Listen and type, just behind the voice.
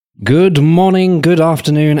Good morning, good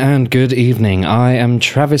afternoon, and good evening. I am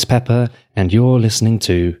Travis Pepper, and you're listening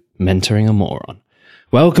to Mentoring a Moron.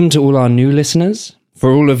 Welcome to all our new listeners.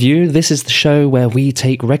 For all of you, this is the show where we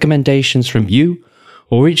take recommendations from you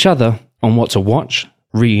or each other on what to watch,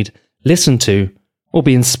 read, listen to, or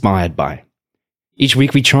be inspired by. Each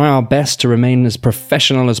week we try our best to remain as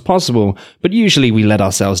professional as possible, but usually we let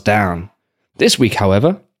ourselves down. This week,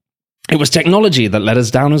 however, it was technology that let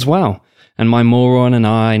us down as well, and my moron and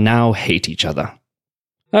I now hate each other.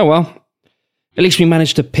 Oh well, at least we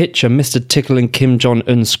managed to pitch a Mr Tickle and Kim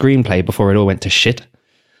Jong-un screenplay before it all went to shit.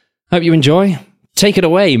 Hope you enjoy. Take it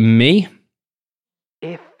away, me.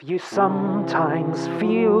 If you sometimes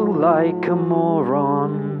feel like a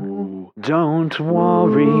moron, don't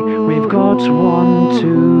worry, we've got one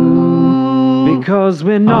too. Because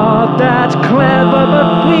we're not that clever,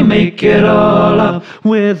 but we make it all up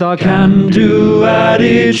with our can-do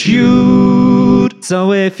attitude.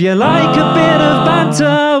 So if you like a bit of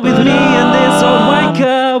banter with me and this old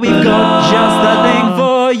wanker, we've got just the thing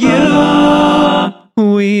for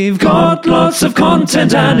you. We've got lots of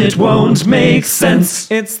content and it won't make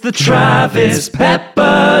sense. It's the Travis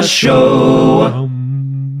Pepper Show. Are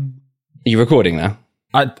you recording now?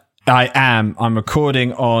 I am. I'm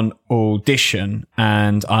recording on Audition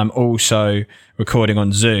and I'm also recording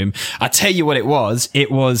on Zoom. I tell you what it was.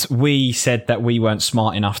 It was we said that we weren't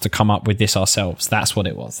smart enough to come up with this ourselves. That's what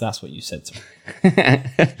it was. That's what you said to me.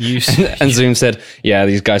 And Zoom said, yeah,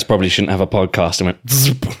 these guys probably shouldn't have a podcast, and went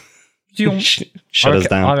shut us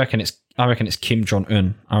down. I reckon it's Kim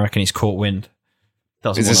Jong-un. I reckon he's caught wind.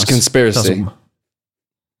 Is this a conspiracy?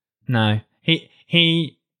 No.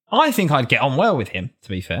 He I think I'd get on well with him, to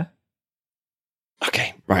be fair.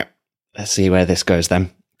 Okay, right. Let's see where this goes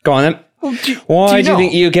then. Go on then. Well, Why do you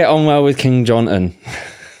think you get on well with Kim Jong-un?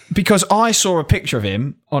 Because I saw a picture of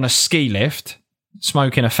him on a ski lift,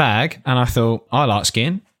 smoking a fag, and I thought, I like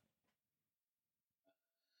skiing.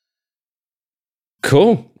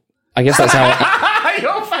 Cool. I guess that's how...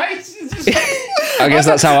 Your face is just... I guess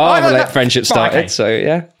that's how our friendship started, okay. So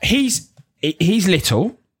yeah. He's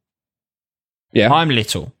little. Yeah. I'm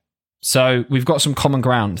little. So we've got some common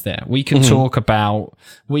ground there. We could talk about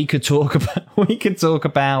like the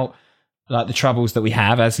troubles that we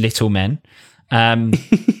have as little men.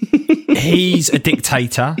 He's a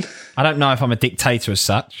dictator. I don't know if I'm a dictator as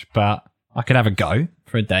such, but I could have a go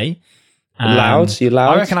for a day. You loud?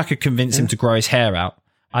 I reckon I could convince him to grow his hair out.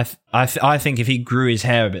 I think if he grew his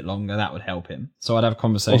hair a bit longer, that would help him. So I'd have a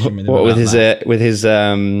conversation with him. What with his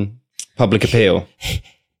public appeal?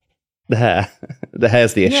 The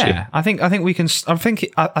hair's the issue. Yeah, I think we can. I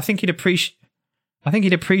think he'd appreciate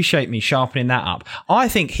me sharpening that up. I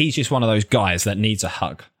think he's just one of those guys that needs a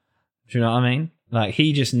hug. Do you know what I mean? Like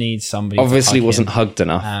he just needs somebody. Obviously, to hug wasn't him. Hugged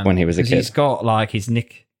enough when he was a kid. He's got like his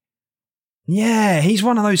nick. Yeah, he's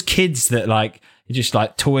one of those kids that like he just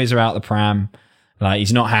like toys are out the pram. Like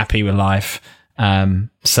he's not happy with life.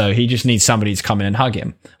 So he just needs somebody to come in and hug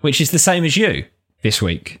him, which is the same as you this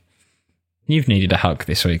week. You've needed a hug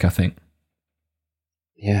this week, I think.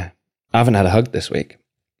 Yeah. I haven't had a hug this week.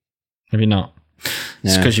 Have you not?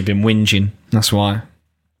 It's because you've been whinging. That's why.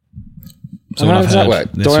 So how does that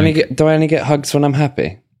work? Do I only get hugs when I'm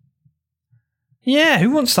happy? Yeah,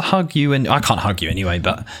 who wants to hug you? And I can't hug you anyway,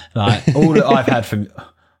 but like all that I've had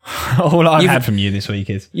from you this week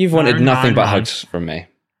is you've wanted nothing but hugs from me.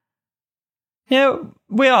 Yeah,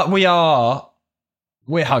 we're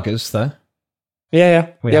huggers though. Yeah.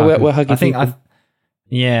 We're hugging people.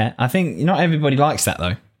 I think not everybody likes that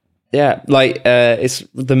though. Yeah, like it's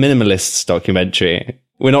the Minimalists documentary.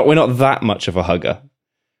 We're not that much of a hugger.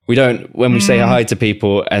 We don't, when we say hi to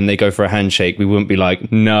people and they go for a handshake, we wouldn't be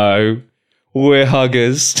like, no, we're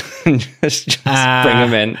huggers. just bring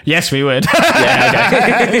them in. Yes, we would.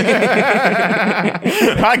 Yeah,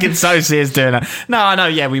 okay. I can so see us doing that. No, I know.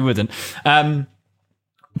 Yeah, we wouldn't.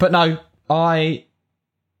 But no, I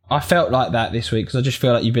felt like that this week because I just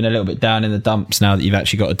feel like you've been a little bit down in the dumps now that you've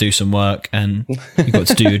actually got to do some work and you've got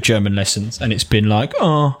to do your German lessons, and it's been like,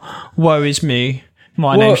 oh, woe is me.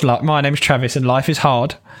 My name's Travis, and life is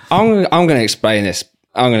hard. I'm going to explain this.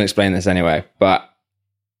 I'm going to explain this anyway, but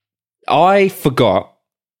I forgot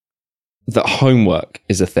that homework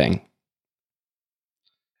is a thing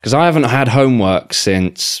because I haven't had homework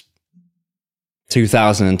since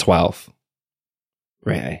 2012,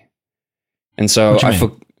 really, and so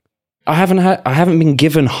I haven't been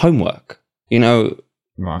given homework,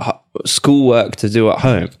 schoolwork to do at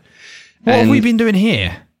home. What have we been doing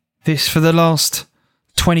here? This for the last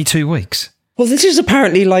 22 weeks. Well, this is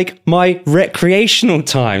apparently like my recreational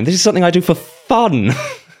time. This is something I do for fun.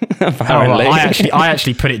 Apparently. I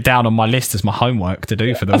actually put it down on my list as my homework to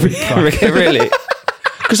do for the week. Really?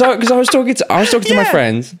 Because I was talking to my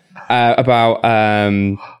friends about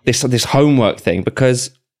this homework thing,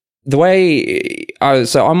 because the way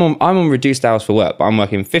I'm on reduced hours for work, but I'm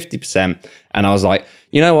working 50%, and I was like,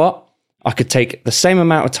 you know what? I could take the same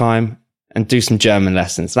amount of time and do some German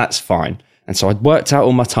lessons. That's fine. And so I'd worked out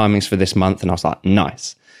all my timings for this month, and I was like,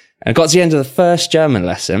 nice. And I got to the end of the first German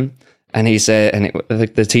lesson, and he said,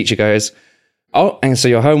 the teacher goes, oh, and so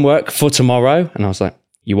your homework for tomorrow? And I was like,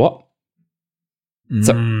 you what?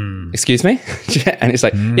 So, excuse me? And it's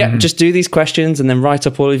like, yeah, just do these questions and then write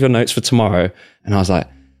up all of your notes for tomorrow. And I was like,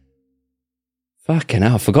 fucking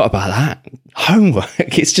hell, I forgot about that. Homework.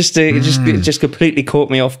 It just completely caught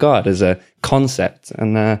me off guard as a concept.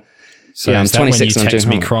 And so I'm 26 and I'm doing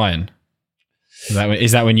homework. Crying?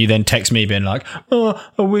 Is that when you then text me being like, oh,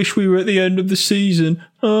 I wish we were at the end of the season.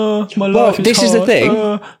 Oh, my life is this hard. is the thing.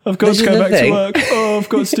 I've got to go back to work. Oh, I've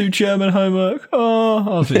got to do German homework. Oh,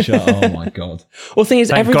 I was like, oh my God. Well, the thing is,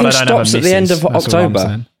 everything stops at the end of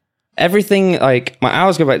October. Everything, like, my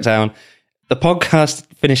hours go back down. The podcast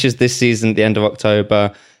finishes this season at the end of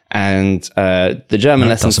October, and the German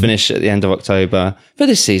lessons finish at the end of October. For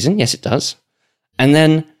this season, yes, it does. And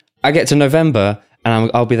then I get to November,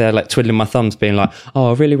 and I'll be there like twiddling my thumbs, being like,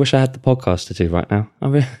 "Oh, I really wish I had the podcast to do right now."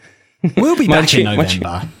 We'll be back in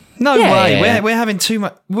November. No way. Yeah. We're having too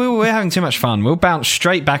much. We're having too much fun. We'll bounce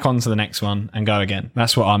straight back onto the next one and go again.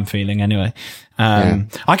 That's what I'm feeling anyway.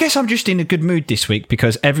 I guess I'm just in a good mood this week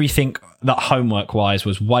because everything that homework wise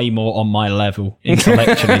was way more on my level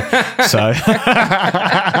intellectually. So,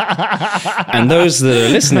 and those that are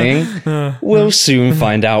listening will soon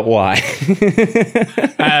find out why.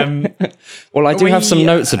 Well, I do have some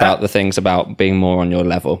notes about the things about being more on your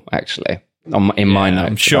level, actually. In my notes.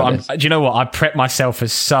 I'm sure. Do you know what? I prepped myself for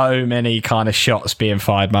so many kind of shots being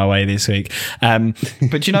fired my way this week. But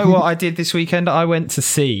do you know what I did this weekend? I went to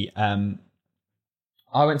see my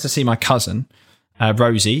cousin,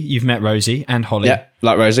 Rosie. You've met Rosie and Holly. Yeah,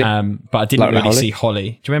 like Rosie. But I didn't really see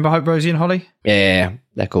Holly. Do you remember Rosie and Holly? Yeah,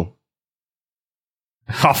 they're cool.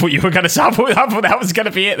 I thought you were going to say. I thought that was going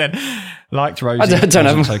to be it then. Liked Rosie. I don't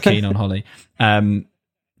know. I'm so keen on Holly.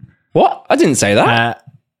 What? I didn't say that.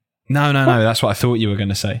 No. That's what I thought you were going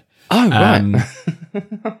to say. Oh, right.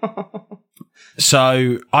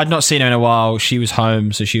 So I'd not seen her in a while. She was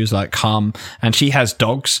home, so she was like, "Come." And she has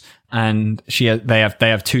dogs, and they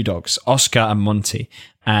have two dogs, Oscar and Monty.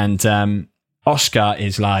 And Oscar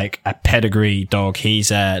is like a pedigree dog. He's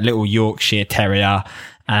a little Yorkshire Terrier.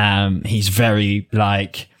 He's very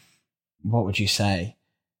like, what would you say?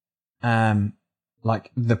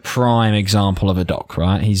 Like the prime example of a dog,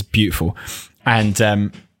 right? He's beautiful.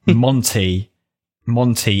 And Monty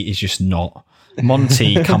is just not.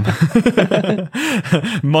 Monty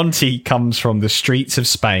comes from the streets of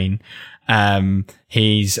Spain.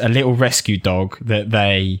 He's a little rescue dog that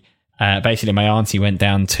they basically my auntie went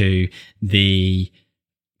down to the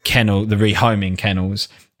kennel, the rehoming kennels,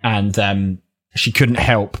 and she couldn't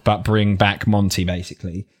help but bring back Monty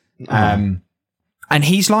basically. And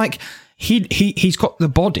he's like he's got the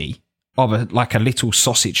body of a little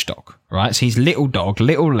sausage dog, right? So he's little dog,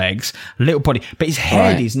 little legs, little body, but his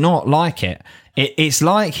head is not like it. It's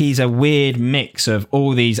like he's a weird mix of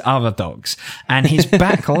all these other dogs, and his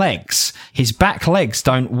back legs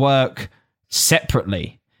don't work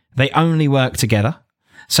separately. They only work together.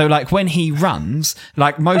 So like when he runs,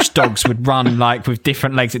 like most dogs would run like with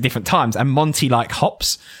different legs at different times, and Monty like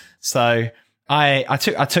hops. So I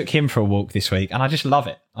took him for a walk this week, and I just love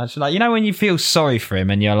it. I just like, when you feel sorry for him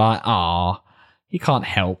and you're like, you can't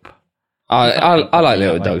help. I like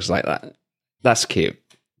little dogs like that. That's cute.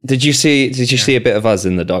 Did you see a bit of us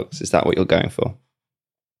in the dogs? Is that what you're going for?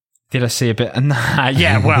 Did I see a bit?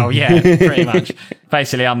 Yeah, well, yeah, pretty much.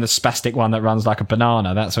 Basically, I'm the spastic one that runs like a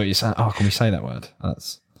banana. That's what you're saying. Oh, can we say that word?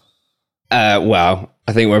 That's. Well,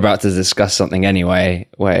 I think we're about to discuss something anyway,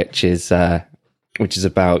 which is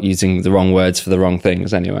about using the wrong words for the wrong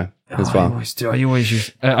things anyway, as well. I always do.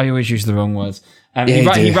 I always use the wrong words.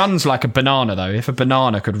 He runs like a banana, though. If a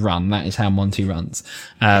banana could run, that is how Monty runs.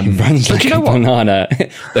 He runs like a banana.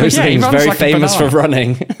 Those things very like famous for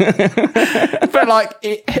running. But like,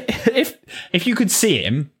 if you could see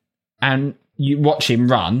him and you watch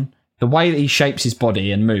him run, the way that he shapes his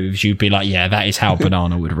body and moves, you'd be like, yeah, that is how a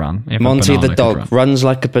banana would run. Monty the dog runs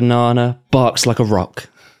like a banana, barks like a rock.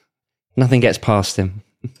 Nothing gets past him.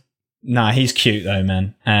 Nah, he's cute though,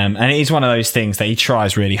 man. And it is one of those things that he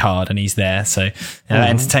tries really hard and he's there, so that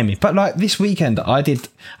entertained me. But like this weekend, I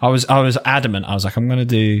was adamant. I was like, I'm going to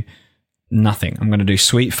do nothing. I'm going to do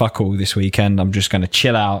sweet fuck all this weekend. I'm just going to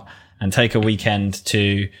chill out and take a weekend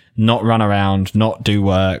to not run around, not do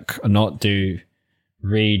work,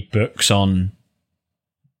 read books on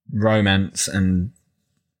romance and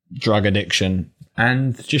drug addiction,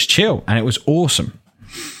 and just chill. And it was awesome.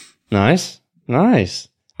 Nice.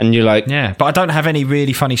 And you're like... Yeah, but I don't have any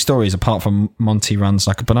really funny stories apart from Monty runs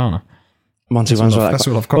like a banana. Monty runs like... That's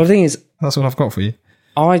all I've got. Well, the thing is... That's what I've got for you.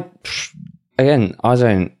 I don't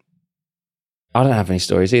have any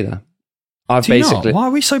stories either. Do you not? Why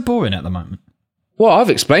are we so boring at the moment? Well, I've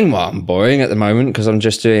explained why I'm boring at the moment, because I'm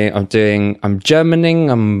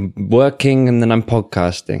Germaning, I'm working, and then I'm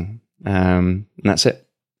podcasting. And that's it.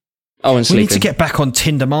 Oh, and sleeping. We need to get back on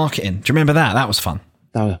Tinder marketing. Do you remember that? That was fun.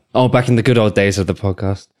 Oh, back in the good old days of the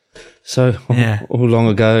podcast. So all long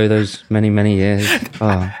ago, those many years.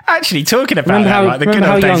 Oh. Actually, talking about the good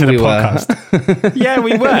old days of the podcast. Yeah,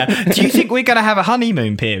 we were. Do you think we're going to have a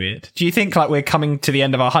honeymoon period? Do you think like we're coming to the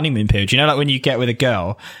end of our honeymoon period? You know, like when you get with a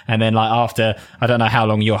girl and then like after, I don't know how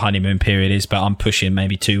long your honeymoon period is, but I'm pushing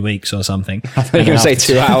maybe 2 weeks or something. I thought you were going to say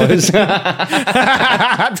 2 hours.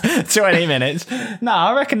 20 minutes. No,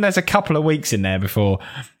 I reckon there's a couple of weeks in there before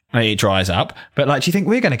it dries up. But like, do you think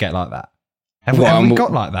we're going to get like that? Have we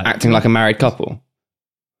got like that? Acting like a married couple?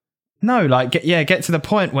 No, like, get to the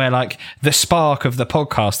point where, like, the spark of the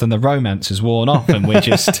podcast and the romance has worn off and we're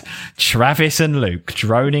just Travis and Luke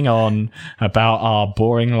droning on about our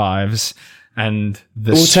boring lives and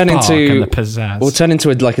the spark and the pizzazz. We'll turn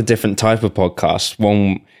into like a different type of podcast.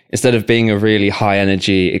 One, instead of being a really high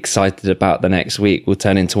energy, excited about the next week, we'll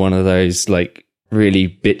turn into one of those, like,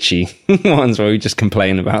 really bitchy ones where we just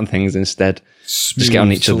complain about things instead. Just get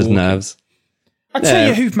on each other's nerves. I tell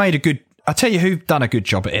you who've done a good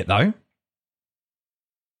job at it though.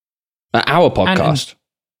 Our podcast,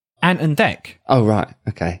 Ant and Dec. Oh right,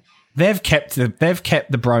 okay. They've kept the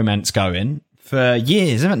bromance going for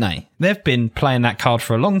years, haven't they? They've been playing that card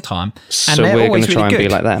for a long time. So we're going to try and be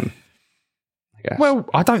like them. I guess. Well,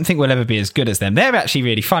 I don't think we'll ever be as good as them. They're actually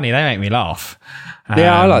really funny. They make me laugh.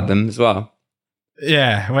 Yeah, I like them as well.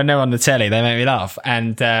 Yeah, when they're on the telly, they make me laugh.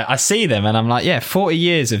 And I see them and I'm like, 40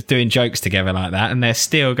 years of doing jokes together like that and they're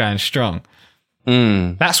still going strong.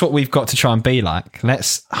 That's what we've got to try and be like.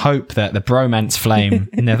 Let's hope that the bromance flame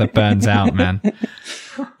never burns out, man.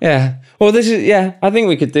 Yeah. Well, I think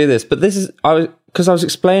we could do this. But because I was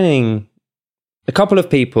explaining, a couple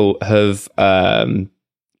of people have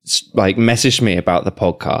like messaged me about the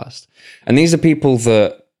podcast. And these are people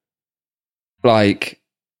that like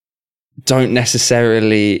don't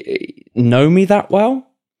necessarily know me that well.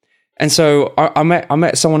 And so I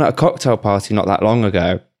met someone at a cocktail party not that long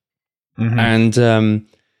ago. Mm-hmm.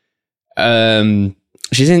 And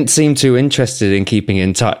she didn't seem too interested in keeping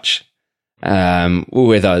in touch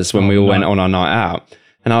with us when we all went on our night out.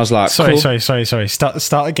 And I was like, sorry.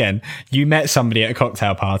 Start again. You met somebody at a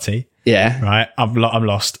cocktail party. Yeah. Right. I'm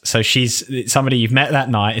lost. So she's somebody you've met that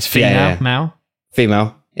night. Is female, Mal?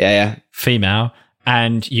 Female. Yeah. Female.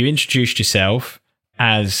 And you introduced yourself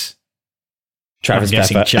as Travis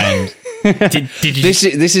Pepper. James. Did you?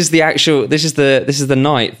 This is the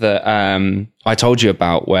night that I told you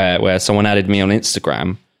about where someone added me on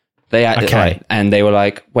Instagram. They added, and they were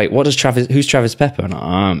like, "Wait, who's Travis Pepper?" And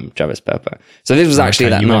I'm Travis Pepper. So this was actually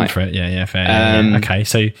that you night. Went for it. Yeah, fair. Okay,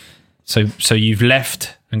 so you've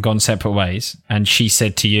left and gone separate ways, and she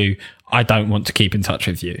said to you, I don't want to keep in touch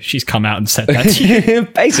with you. She's come out and said that to you.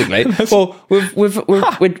 Basically. Well,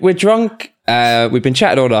 we're drunk. We've been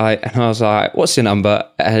chatting all night, and I was like, "What's your number?"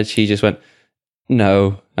 And she just went,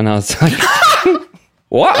 "No," and I was like,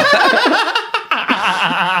 "What?"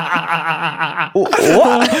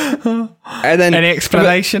 What? And then any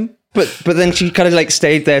explanation? But then she kind of like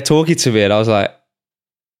stayed there talking to me, and I was like,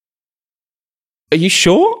 "Are you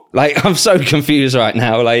sure?" Like, I'm so confused right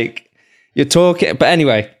now. Like, you're talking, but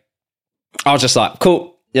anyway. I was just like,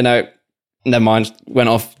 cool, never mind. Went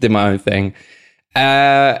off, did my own thing,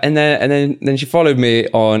 and then she followed me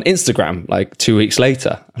on Instagram like 2 weeks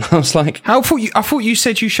later. And I was like, I thought you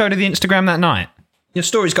said you showed her the Instagram that night. Your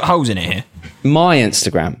story's got holes in it here. My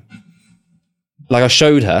Instagram, like I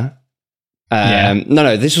showed her.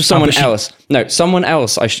 No, this was someone else. No, someone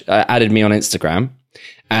else added me on Instagram.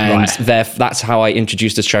 And that's how I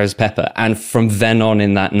introduced as Travis Pepper. And from then on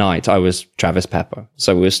in that night, I was Travis Pepper.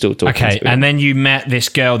 So we were still talking. Okay, and then you met this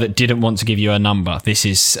girl that didn't want to give you a number. This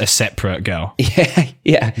is a separate girl.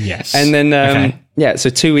 Yeah. Yes. And then, so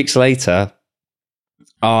 2 weeks later,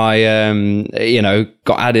 I,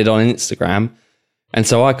 got added on Instagram. And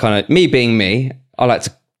so I kind of, me being me, I like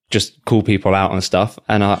to just call people out and stuff.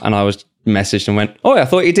 And I was messaged and went, "Oh, I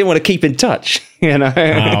thought you didn't want to keep in touch." You know?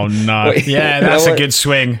 Oh no! Yeah, that's a good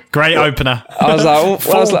swing. Great opener. I was like,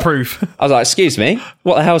 foolproof. I was like, "Excuse me,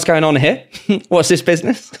 what the hell's going on here? What's this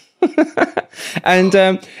business?"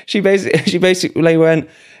 And she basically went,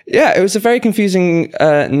 "Yeah, it was a very confusing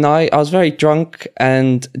night. I was very drunk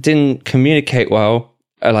and didn't communicate well,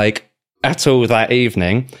 at all that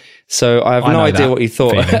evening. So I have no idea what you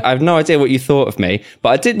thought. I have no idea what you thought of me, but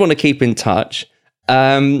I did want to keep in touch.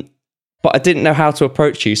 But I didn't know how to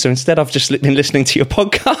approach you. So instead, I've just been listening to your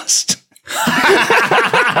podcast."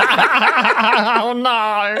 Oh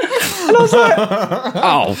no! And I was like,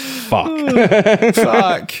 "Oh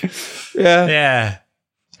fuck, yeah."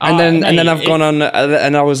 And then I've gone on,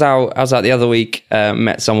 and I was out the other week.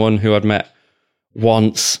 Met someone who I'd met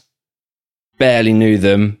once, barely knew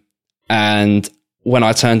them, and when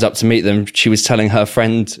I turned up to meet them, she was telling her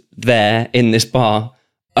friend there in this bar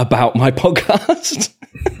about my podcast.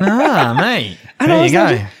 Mate. And there you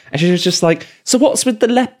go. And she was just like, "So what's with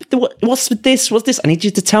what's with this? What's this? I need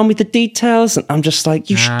you to tell me the details." And I'm just like,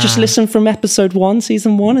 "You should just listen from episode 1,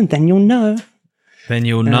 season 1, and then you'll know." Then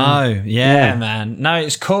you'll know. Yeah, man. No,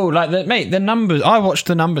 it's cool. Like, the numbers, I watch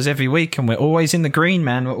the numbers every week and we're always in the green,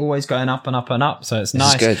 man. We're always going up and up and up. So it's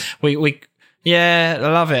nice. Good. Yeah, I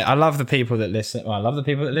love it. I love the people that listen. Well, I love the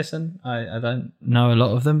people that listen. I don't know a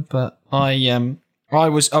lot of them, but I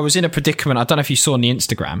was in a predicament. I don't know if you saw on the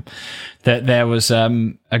Instagram that there was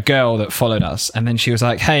a girl that followed us, and then she was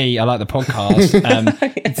like, "Hey, I like the podcast.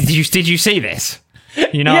 Did you see this?"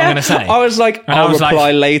 You know what I'm going to say? I was like, "I'll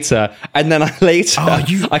reply later," and then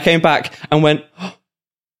I came back and went, "Oh,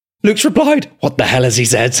 Luke's replied. What the hell has he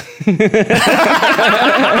said?"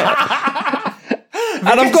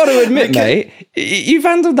 And I've got to admit, mate, you've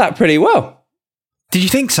handled that pretty well. Did you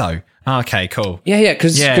think so? Okay, cool. Yeah,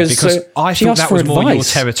 because I thought that was more your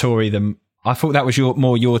territory than I thought that was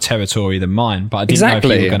more your territory than mine. But I didn't know if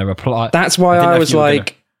you were going to reply. That's why I was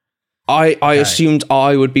like, I assumed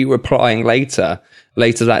I would be replying later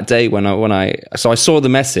that day when I so I saw the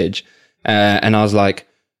message and I was like,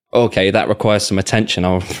 okay, that requires some attention.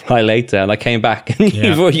 I'll reply later. And I came back and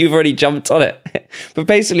you've already jumped on it. But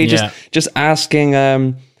basically just asking,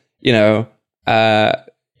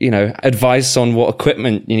 advice on what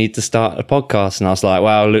equipment you need to start a podcast. And I was like,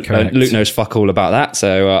 wow, Luke knows fuck all about that.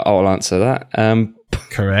 So I'll answer that.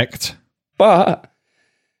 Correct. But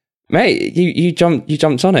mate, you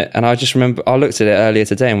jumped on it. And I just remember, I looked at it earlier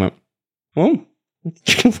today and went, oh,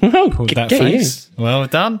 pulled that face. Well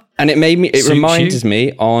done. And it reminded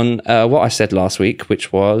me on what I said last week,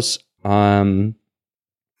 which was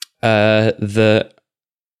that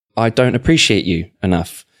I don't appreciate you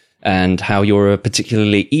enough and how you're a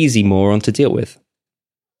particularly easy moron to deal with.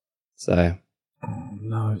 So,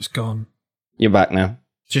 no, it's gone. You're back now.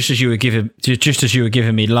 Just as you were giving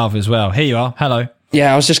me love as well. Here you are. Hello.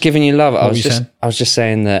 Yeah, I was just giving you love. I was just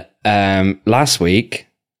saying that last week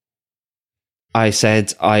I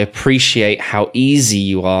said I appreciate how easy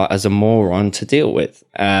you are as a moron to deal with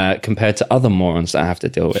compared to other morons that I have to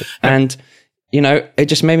deal with. And, it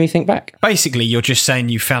just made me think back. Basically, you're just saying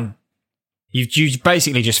you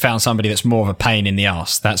basically just found somebody that's more of a pain in the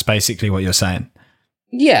arse. That's basically what you're saying.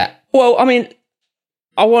 Yeah. Well, I mean,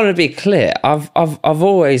 I want to be clear. I've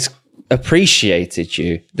always appreciated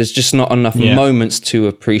you. There's just not enough moments to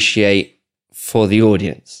appreciate for the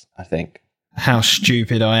audience, I think. How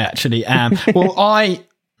stupid I actually am. Well,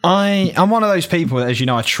 I'm one of those people that, as you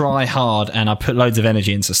know, I try hard and I put loads of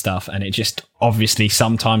energy into stuff, and it just obviously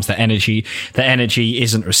sometimes the energy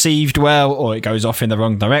isn't received well, or it goes off in the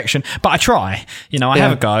wrong direction. But I try, I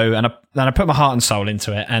have a go, and I put my heart and soul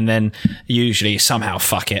into it, and then usually somehow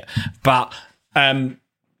fuck it. But I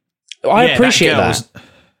appreciate that.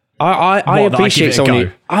 I appreciate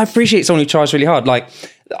someone. I appreciate someone who tries really hard. Like,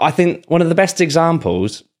 I think one of the best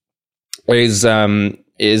examples is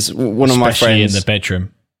one of my friends in the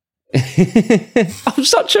bedroom. I'm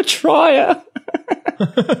such a trier.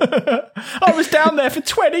 I was down there for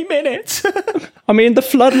 20 minutes. I mean, the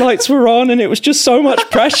floodlights were on and it was just so much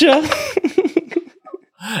pressure.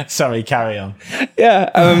 Sorry, carry on.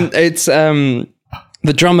 Yeah, it's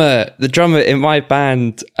the drummer in my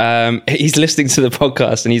band. He's listening to the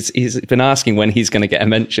podcast and he's been asking when he's going to get a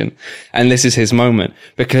mention, and this is his moment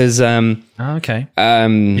because okay.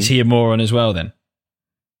 Is he a moron as well then?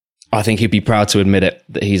 I think he'd be proud to admit it,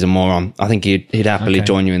 that he's a moron. I think he'd happily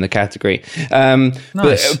join you in the category.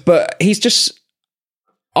 Nice. But he's just,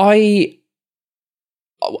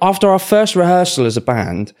 after our first rehearsal as a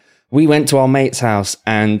band, we went to our mate's house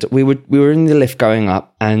and we were in the lift going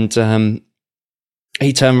up, and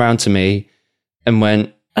he turned around to me and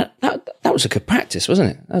went, that was a good practice,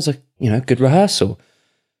 wasn't it? That was a good rehearsal.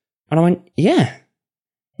 And I went, yeah,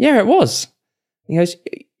 it was. He goes,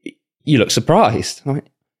 you look surprised. I went,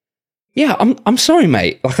 yeah, I'm sorry,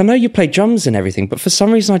 mate. Like, I know you play drums and everything, but for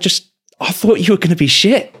some reason I thought you were going to be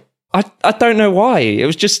shit. I don't know why. It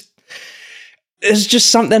was just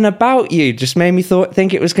something about you just made me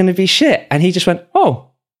think it was going to be shit. And he just went, oh,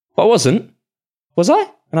 well, I wasn't. Was I?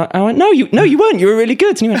 And I went, no, you weren't. You were really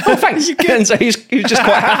good. And he went, oh, thanks. And so he was just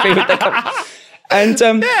quite happy with the comment.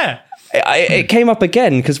 And it came up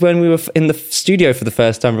again because when we were in the studio for the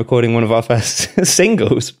first time recording one of our first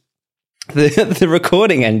singles, the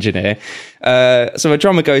recording engineer, so a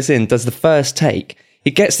drummer goes in, does the first take.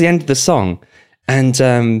 He gets to the end of the song, and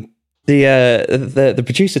the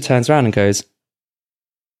producer turns around and goes,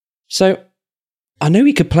 so I knew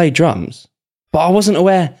he could play drums, but I wasn't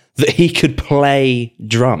aware that he could play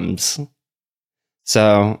drums.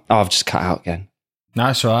 So I've just cut out again. No,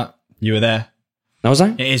 that's all right. You were there. No, was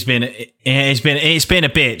I? It's been a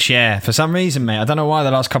bitch, yeah. For some reason, mate. I don't know why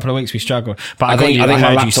the last couple of weeks we struggled. But I think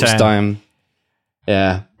my laptop's dying.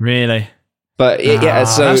 Yeah. Really? But yeah,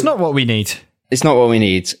 so that's not what we need. It's not what we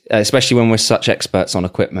need, especially when we're such experts on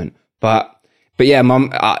equipment. But yeah,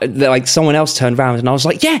 Mum, like someone else turned around and I was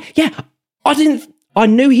like, yeah. I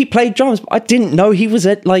knew he played drums, but I didn't know he was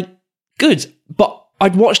good. But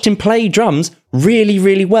I'd watched him play drums really,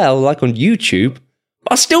 really well, like on YouTube.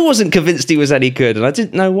 I still wasn't convinced he was any good, and I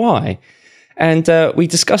didn't know why. And we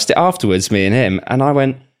discussed it afterwards, me and him, and I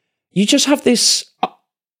went, you just have this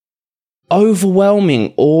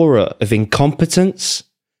overwhelming aura of incompetence.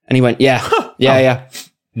 And he went, yeah. Nice.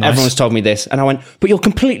 Everyone's told me this. And I went, but you're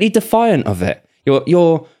completely defiant of it. And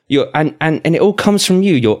it all comes from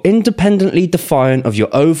you. You're independently defiant of your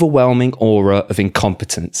overwhelming aura of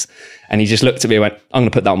incompetence. And he just looked at me and went, I'm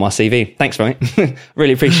going to put that on my CV. Thanks, mate.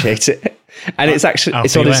 Really appreciate it. And it's actually,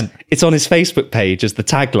 it's on his Facebook page as the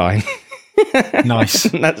tagline. Nice.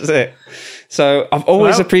 That's it. So I've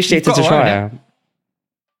always appreciated to try out.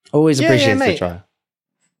 Always appreciated to try.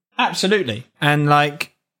 Absolutely. And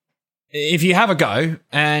like, if you have a go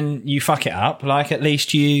and you fuck it up, like at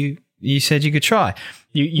least you said you could try.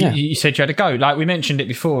 You said you had a go. Like we mentioned it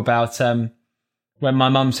before about when my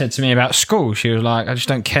mum said to me about school, she was like, I just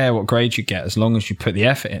don't care what grade you get as long as you put the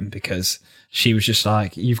effort in, because she was just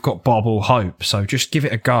like, you've got bobble hope, so just give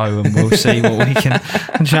it a go and we'll see what we can.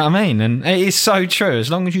 Do you know what I mean? And it is so true.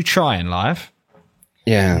 As long as you try in life,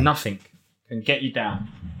 nothing can get you down.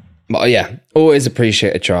 But yeah, always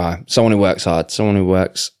appreciate a try. Someone who works hard, someone who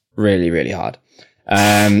works really, really hard.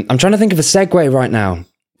 I'm trying to think of a segue right now,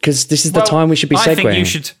 because this is the time we should be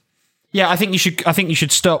segueing. I think you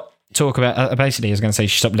should stop talk about. Basically, I was going to say you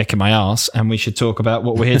should stop licking my ass, and we should talk about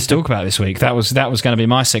what we're here to talk about this week. That was going to be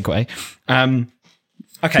my segue.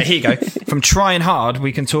 Okay, here you go. From trying hard,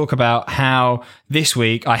 we can talk about how this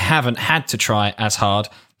week I haven't had to try as hard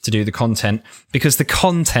to do the content, because the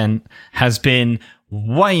content has been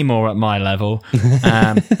way more at my level.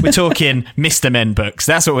 We're talking Mr. Men books.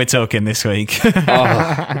 That's what we're talking this week.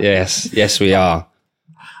 Yes, we are.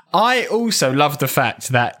 I also love the fact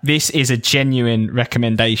that this is a genuine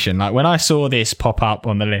recommendation. Like when I saw this pop up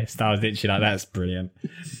on the list, I was literally like, that's brilliant.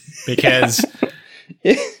 Because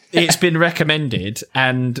it's been recommended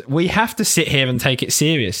and we have to sit here and take it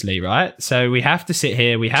seriously, right? So we have to sit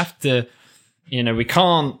here, we have to, we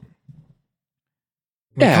can't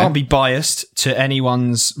be biased to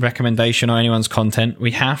anyone's recommendation or anyone's content.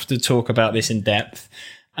 We have to talk about this in depth.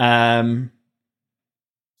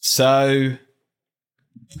 So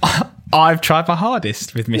I've tried my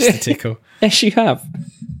hardest with Mr. Tickle. Yes, you have.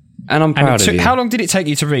 And I'm proud of you. How long did it take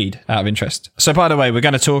you to read, out of interest? So, by the way, we're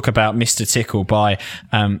going to talk about Mr. Tickle by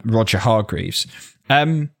Roger Hargreaves.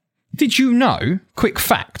 Did you know, quick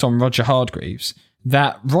fact on Roger Hargreaves,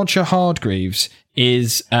 that Roger Hargreaves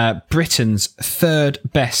is Britain's third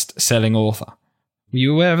best-selling author? Were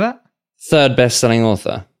you aware of that? Third best-selling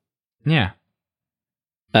author? Yeah.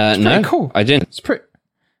 No, cool. I didn't. It's pretty.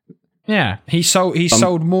 Yeah, he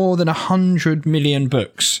sold more than 100 million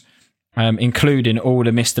books, including all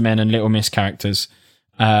the Mr. Men and Little Miss characters.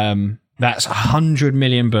 That's 100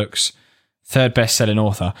 million books. Third best-selling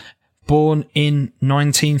author. Born in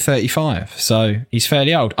 1935, so he's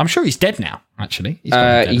fairly old. I'm sure he's dead now, actually.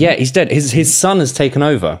 He's dead. His son has taken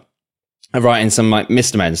over, writing some like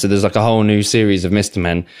Mr. Men. So there's like a whole new series of Mr.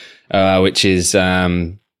 Men, which is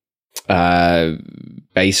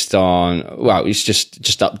based on, it's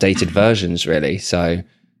just updated versions, really. So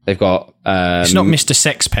they've got... it's not Mr.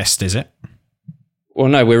 Sex Pest, is it? Well,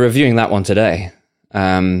 no, we're reviewing that one today.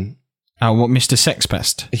 What, Mr. Sex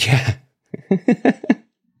Pest? Yeah.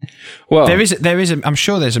 Well, there is. I'm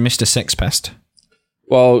sure there's a Mr. Sex Pest.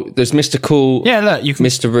 Well, there's Mr. Cool. Yeah, look, you can...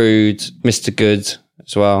 Mr. Rude, Mr. Good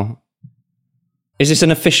as well. Is this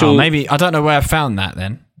an official? Maybe I don't know where I found that.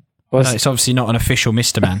 Then it's obviously not an official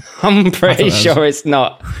Mr. Man. I'm pretty sure it's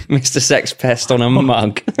not Mr. Sex Pest on a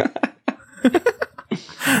mug.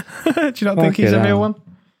 Do you not think he's a real one?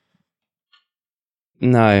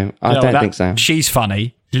 No, I don't think so. She's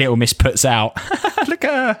funny. Little Miss puts out. Look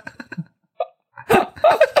at her.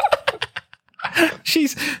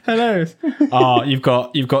 She's hilarious. Oh, you've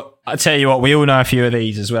got. I tell you what, we all know a few of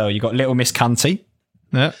these as well. You've got Little Miss Cunty.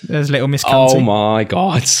 Yeah, there's Little Miss Cunty. Oh my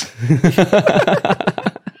god.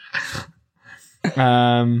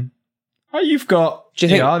 You've got. Do you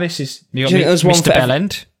think? You got Mr.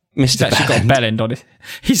 Bellend. Mr. He's actually got Bellend on it.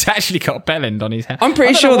 He's actually got Bellend on his head. I'm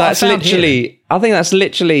pretty sure that's literally. I think that's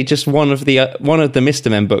literally just one of the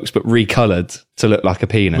Mr. Men books, but recolored to look like a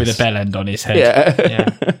penis with a Bellend on his head.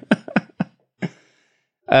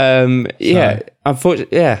 Yeah.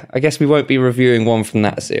 Unfortunately, I guess we won't be reviewing one from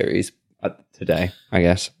that series today, I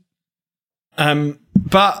guess.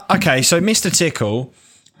 But okay, so Mr. Tickle,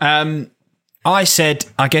 I said,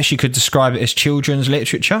 I guess you could describe it as children's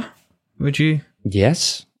literature. Would you?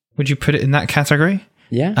 Yes. Would you put it in that category?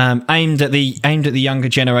 Yeah. Aimed at the younger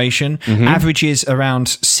generation. Mm-hmm. Averages around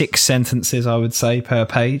 6 sentences, I would say, per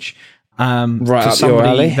page. Right up your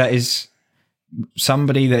alley.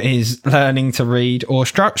 Somebody that is learning to read or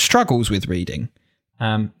struggles with reading.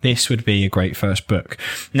 This would be a great first book.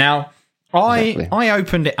 Now, I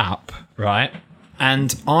opened it up, right,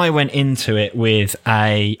 and I went into it with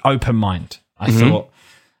a open mind. I thought,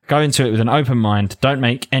 go into it with an open mind. Don't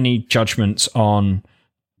make any judgments on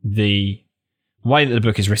the way that the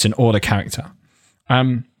book is written or the character.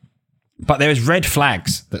 But there was red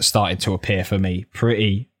flags that started to appear for me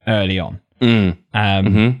pretty early on.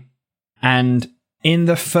 And in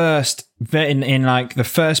the first, in like the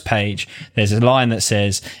first page, there's a line that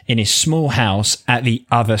says, "In his small house at the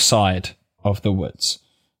other side of the woods."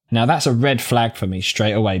 Now that's a red flag for me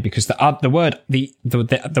straight away, because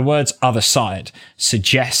the words "other side"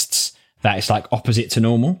 suggests that it's like opposite to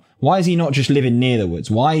normal. Why is he not just living near the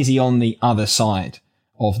woods? Why is he on the other side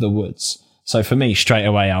of the woods? So for me, straight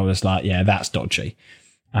away, I was like, yeah, that's dodgy.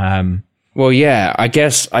 Well, yeah, I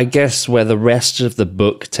guess where the rest of the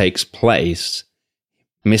book takes place,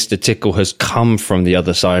 Mr. Tickle has come from the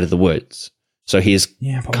other side of the woods. So he's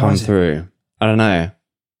come through. I don't know.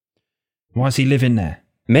 Why is he living there?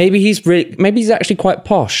 Maybe he's actually quite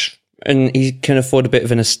posh and he can afford a bit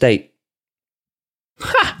of an estate.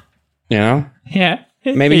 Ha! You know? Yeah.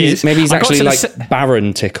 Maybe he's actually like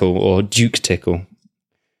Baron Tickle or Duke Tickle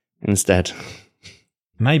instead.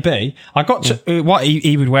 Maybe. I got to what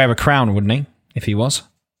he would wear a crown, wouldn't he? If he was.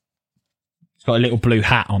 He's got a little blue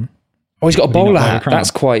hat on. Oh, he's got a bowler hat.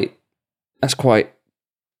 That's quite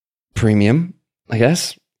premium, I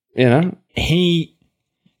guess. You know?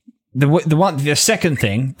 The second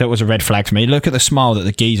thing that was a red flag to me, look at the smile that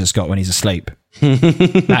the geezer's got when he's asleep.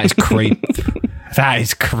 That is creepy. That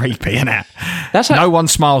is creepy, isn't it? No one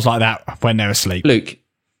smiles like that when they're asleep. Luke,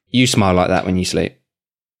 you smile like that when you sleep.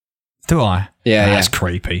 Do I? Yeah, That's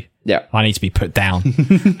creepy. Yeah. I need to be put down.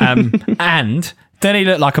 And then he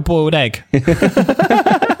looked like a boiled egg.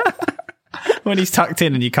 When he's tucked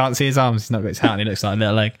in and you can't see his arms, he's not got his hat and he looks like a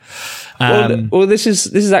little egg. Well, this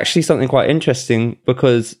is actually something quite interesting,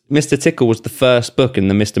 because Mr. Tickle was the first book in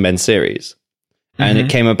the Mr. Men series. And it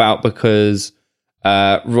came about because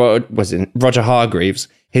Roger Hargreaves,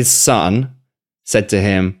 his son, said to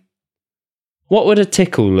him, "What would a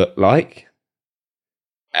tickle look like?"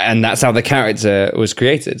 And that's how the character was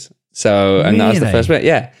created. So, and that was the first bit.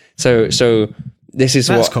 Yeah. So this is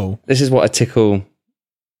cool. This is what a tickle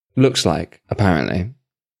looks like, apparently.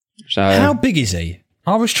 So how big is he?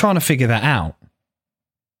 I was trying to figure that out.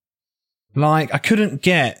 Like, I couldn't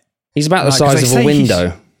get. He's about the size of a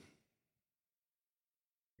window.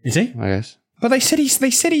 Is he? I guess. But they said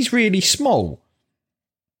he's really small.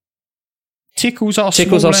 Tickles are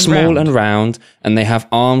small and round, and they have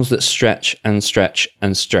arms that stretch and stretch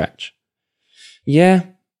and stretch. Yeah.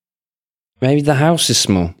 Maybe the house is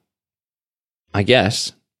small. I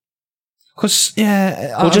guess. Because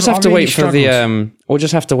we'll just have to wait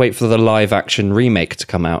for the live action remake to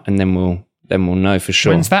come out, and then we'll know for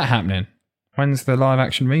sure. When's that happening? When's the live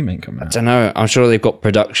action remake coming out? I don't know. I'm sure they've got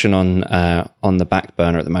production on the back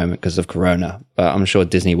burner at the moment because of Corona, but I'm sure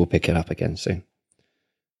Disney will pick it up again soon.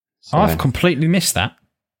 So, I've completely missed that.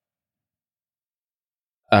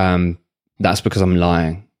 That's because I'm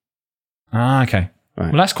lying. Ah, okay.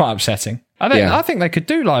 Right. Well, that's quite upsetting. I think they could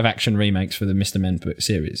do live action remakes for the Mr. Men book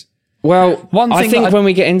series. Well, I think when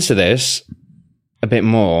we get into this a bit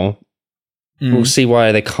more, we'll see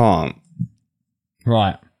why they can't.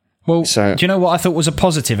 Right. Well, do you know what I thought was a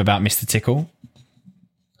positive about Mr. Tickle?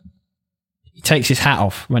 takes his hat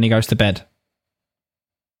off when he goes to bed.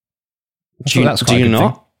 Do you not? Thing.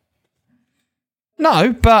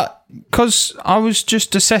 No, but because I was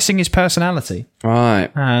just assessing his personality, right?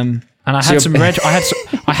 And I had some red.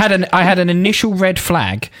 I had an initial red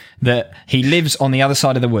flag that he lives on the other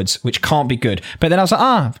side of the woods, which can't be good. But then I was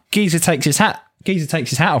like, Geezer takes his hat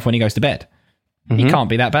off when he goes to bed. He can't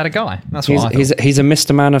be that bad a guy. That's what I thought. He's a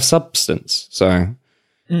Mr. Man of substance, so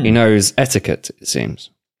he knows etiquette. It seems.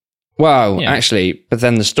 Well, actually, but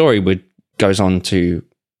then the story goes on to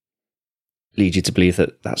lead you to believe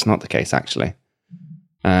that that's not the case, actually.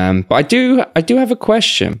 But I do have a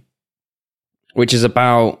question, which is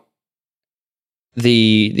about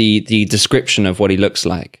the description of what he looks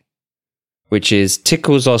like, which is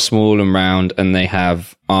tickles are small and round, and they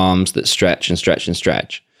have arms that stretch and stretch and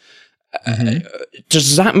stretch.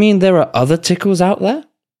 Does that mean there are other tickles out there?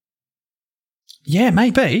 Yeah,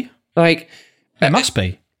 maybe. Like, there must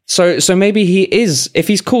be. So maybe he is. If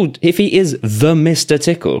he is the Mr.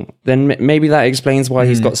 Tickle, then maybe that explains why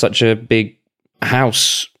he's got such a big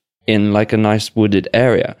house in like a nice wooded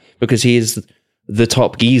area, because he is the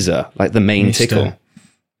top geezer, like the main tickle.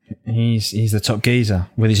 He's the top geezer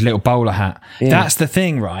with his little bowler hat. Yeah. That's the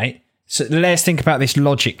thing, right? So let's think about this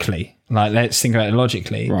logically.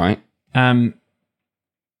 Right.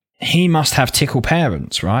 He must have tickle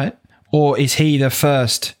parents, right? Or is he the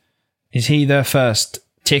first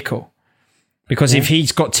tickle? Because if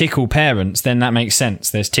he's got tickle parents, then that makes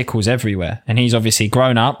sense. There's tickles everywhere. And he's obviously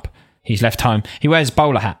grown up. He's left home. He wears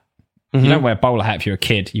bowler hat. You don't wear a bowler hat if you're a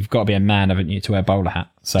kid. You've got to be a man, haven't you, to wear a bowler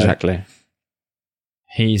hat? So exactly.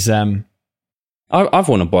 He's I've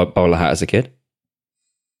worn a bowler hat as a kid.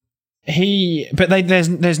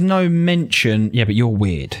 There's no mention. Yeah, but you're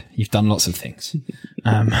weird. You've done lots of things.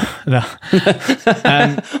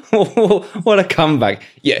 What a comeback!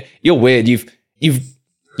 Yeah, you're weird. You've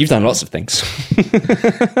done lots of things.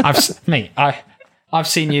 I've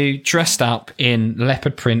seen you dressed up in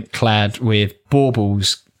leopard print, clad with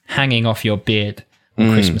baubles hanging off your beard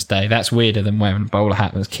on Christmas Day. That's weirder than wearing a bowler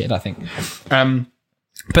hat as a kid, I think.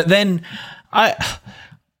 But then I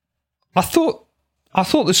thought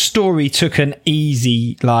the story took an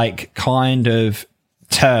easy, like, kind of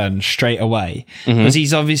turn straight away, because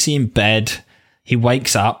he's obviously in bed. He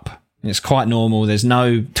wakes up. It's quite normal. There's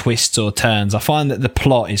no twists or turns. I find that the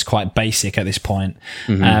plot is quite basic at this point.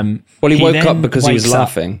 Well, he woke up because he was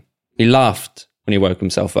laughing. He laughed when he woke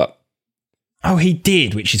himself up. Oh, he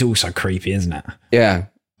did, which is also creepy, isn't it? Yeah.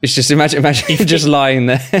 It's just imagine just lying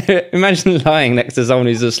there. Imagine lying next to someone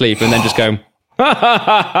who's asleep and then just going,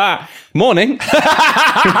 morning.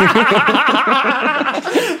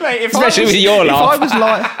 Mate, especially with your laugh. If I was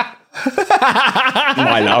like...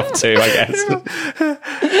 My laugh too, I guess.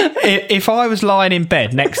 If I was lying in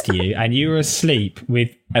bed next to you and you were asleep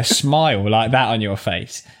with a smile like that on your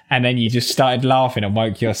face, and then you just started laughing and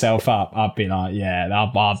woke yourself up, I'd be like, yeah,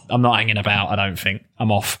 I'm not hanging about, I don't think. I'm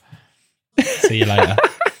off. See you later.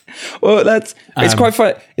 Well, it's quite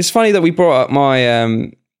funny. It's funny that we brought up my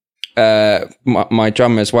my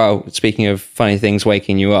drummer as well. Speaking of funny things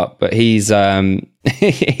waking you up, but he's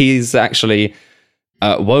actually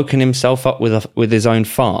woken himself up with his own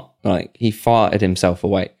fart. Like, he farted himself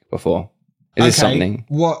awake before. Is this something?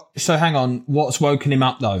 What? So hang on. What's woken him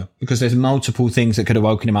up though? Because there's multiple things that could have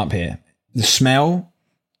woken him up here: the smell,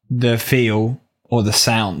 the feel, or the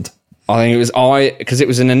sound. I think it was because it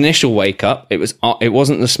was an initial wake up. It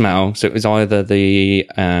wasn't the smell, so it was either the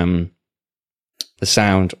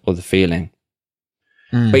sound or the feeling.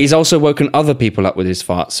 But he's also woken other people up with his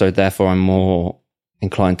farts, so therefore I'm more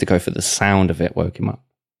inclined to go for the sound of it woke him up.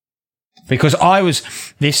 Because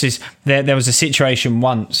there was a situation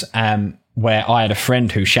once where I had a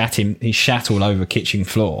friend who he shat all over kitchen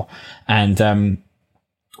floor, and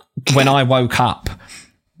when I woke up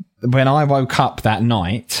that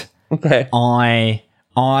night, okay, I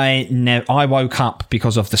woke up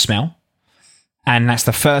because of the smell, and that's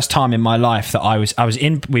the first time in my life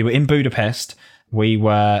that we were in Budapest. We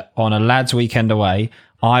were on a lads' weekend away.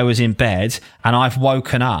 I was in bed and I've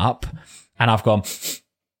woken up and I've gone,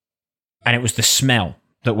 and it was the smell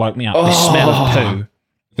that woke me up. The smell of poo.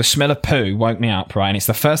 The smell of poo woke me up, right? And it's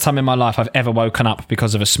the first time in my life I've ever woken up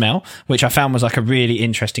because of a smell, which I found was like a really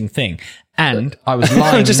interesting thing. And I was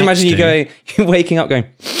lying. Just imagine you're waking up going,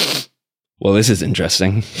 well, this is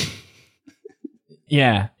interesting.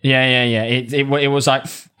 Yeah. It was like,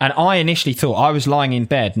 and I initially thought I was lying in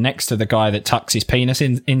bed next to the guy that tucks his penis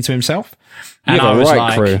into himself. And I was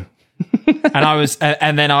like, crew.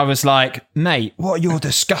 and then I was like, mate, what? You're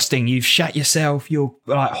disgusting. You've shat yourself. You're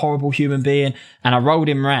like a horrible human being. And I rolled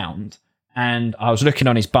him round and I was looking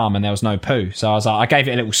on his bum and there was no poo. So I was like, I gave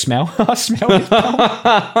it a little smell. I smelled his bum.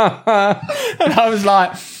 And I was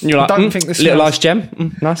like, You're like, I don't think the little smell's- ice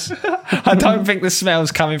gem. Nice. I don't think the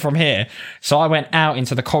smell's coming from here. So I went out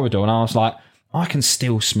into the corridor and I was like, I can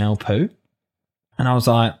still smell poo. And I was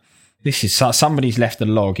like, this is somebody's left a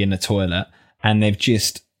log in the toilet and they've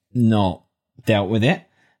just not dealt with it.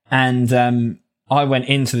 And I went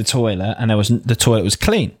into the toilet and the toilet was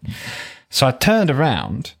clean. So I turned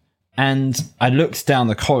around and I looked down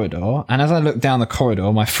the corridor. And as I looked down the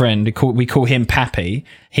corridor, my friend, we call him Pappy,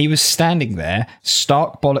 he was standing there,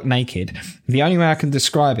 stark bollock naked. The only way I can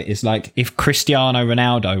describe it is like if Cristiano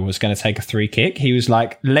Ronaldo was going to take a free kick, he was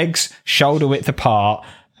like legs shoulder width apart,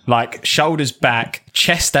 like shoulders back,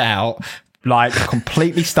 chest out, like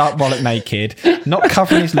completely stark bollock naked, not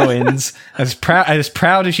covering his loins, as proud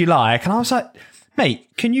as you like. And I was like, mate,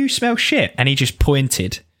 can you smell shit? And he just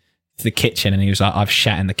pointed to the kitchen and he was like, I've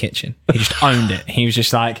shat in the kitchen. He just owned it. He was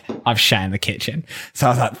just like, I've shat in the kitchen. So I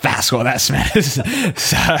was like, that's what that smells.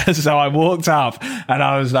 So I walked up and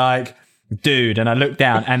I was like, dude, and I looked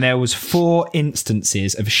down and there was 4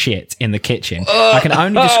 instances of shit in the kitchen. I can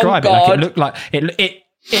only describe it like it looked like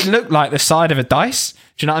it looked like the side of a dice.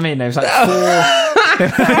 Do you know what I mean? There was like 4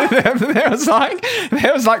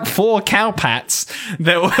 there was like 4 cow pats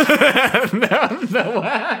that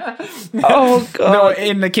were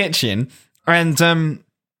in the kitchen. And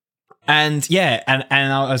yeah,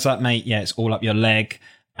 and I was like, mate, yeah, it's all up your leg.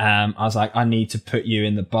 I was like, I need to put you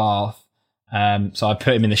in the bath. So I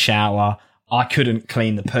put him in the shower. I couldn't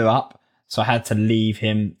clean the poo up, so I had to leave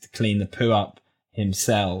him to clean the poo up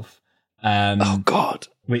himself. Oh God.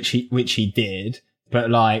 Which he did, but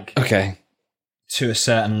like okay, to a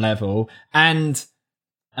certain level. And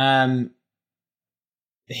the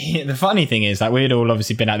funny thing is that we'd all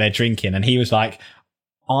obviously been out there drinking, and he was like,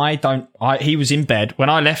 he was in bed when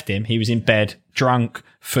I left him. He was in bed, drunk,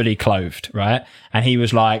 fully clothed, right? And he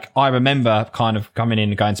was like, I remember kind of coming in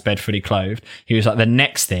and going to bed fully clothed. He was like, the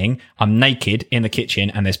next thing, I'm naked in the kitchen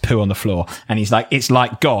and there's poo on the floor. And he's like, it's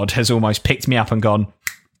like God has almost picked me up and gone,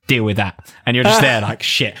 deal with that. And you're just there like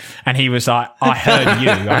shit. And he was like, I heard you.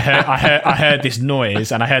 I heard this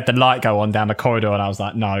noise and I heard the light go on down the corridor and I was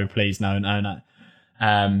like, no, please, no.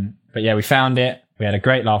 But yeah, we found it. We had a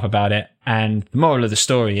great laugh about it. And the moral of the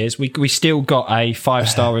story is we still got a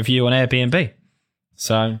 5-star review on Airbnb.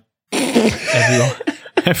 So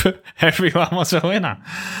everyone was a winner.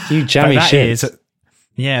 You jammy shit.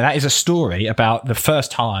 That is a story about the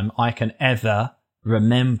first time I can ever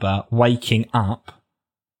remember waking up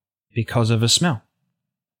because of a smell.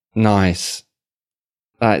 Nice.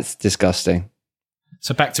 That's disgusting.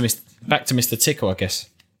 So back to Mr Tickle, I guess.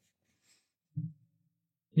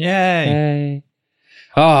 Yay.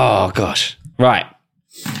 Oh gosh. Right.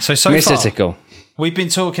 So Mr. far, Tickle. we've been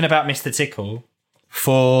talking about Mr Tickle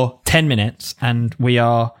for 10 minutes and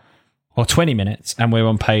or 20 minutes and we're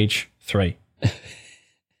on page 3.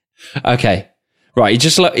 Okay. Right,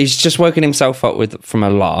 he's just woken himself up from a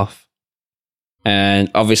laugh. And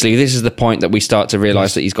obviously this is the point that we start to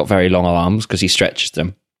realise that he's got very long arms because he stretches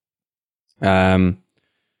them.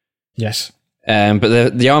 Yes.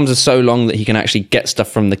 But the arms are so long that he can actually get stuff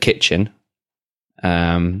from the kitchen.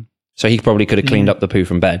 So he probably could have cleaned up the poo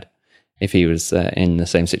from bed if he was in the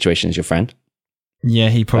same situation as your friend. Yeah,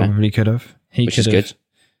 he probably could have. Which is good.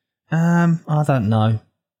 I don't know.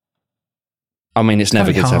 I mean, it's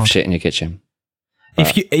never good to have hard. shit in your kitchen.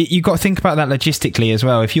 If you got to think about that logistically as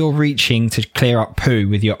well. If you're reaching to clear up poo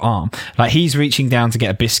with your arm, like he's reaching down to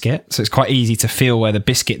get a biscuit, so it's quite easy to feel where the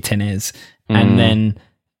biscuit tin is and then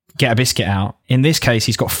get a biscuit out. In this case,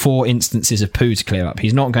 he's got 4 instances of poo to clear up.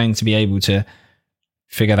 He's not going to be able to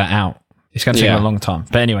figure that out. It's going to take him a long time.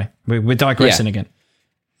 But anyway, we're digressing again.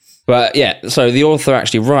 But yeah, so the author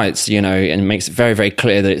actually writes, and makes it very, very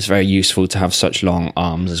clear that it's very useful to have such long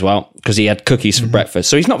arms as well, because he had cookies for breakfast.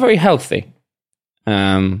 So he's not very healthy.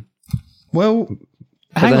 Well,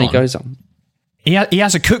 but then he goes on. He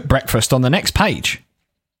has a cooked breakfast on the next page.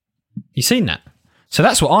 You seen that? So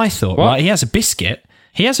that's what I thought, right? He has a biscuit,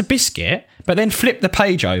 but then flip the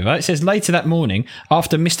page over. It says later that morning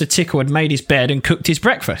after Mr. Tickle had made his bed and cooked his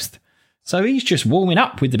breakfast. So he's just warming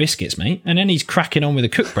up with the biscuits, mate, and then he's cracking on with a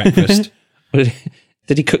cooked breakfast. Did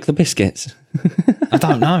he cook the biscuits? I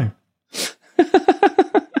don't know.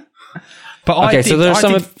 But so there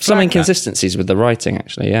are some inconsistencies with the writing,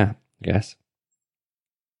 actually. Yeah, I guess.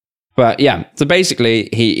 But yeah, so basically,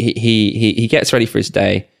 he gets ready for his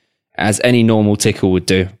day as any normal tickle would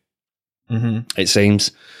do. It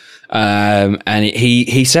seems, and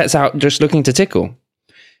he sets out just looking to tickle.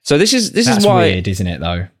 So this is why weird, isn't it?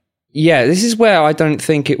 Though. Yeah, this is where I don't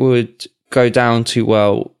think it would go down too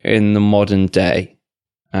well in the modern day.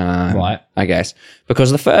 Right. I guess. Because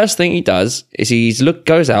the first thing he does is he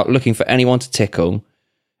goes out looking for anyone to tickle.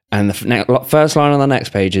 And the first line on the next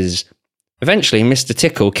page is, eventually Mr.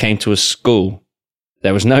 Tickle came to a school.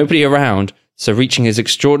 There was nobody around, so reaching his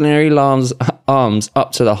extraordinary arms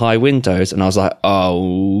up to the high windows. And I was like,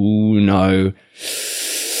 oh no.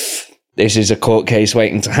 This is a court case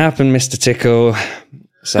waiting to happen, Mr. Tickle.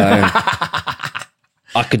 So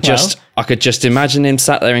I could just imagine him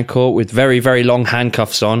sat there in court with very, very long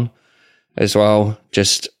handcuffs on as well.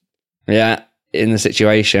 Just, yeah, in the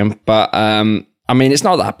situation. But, I mean, it's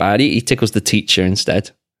not that bad. He tickles the teacher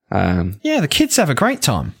instead. Yeah, the kids have a great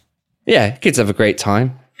time. Yeah, kids have a great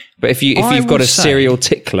time. But if you've got a serial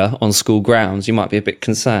tickler on school grounds, you might be a bit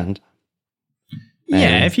concerned.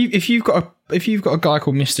 Yeah, if you've got a guy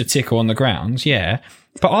called Mr. Tickle on the grounds, yeah.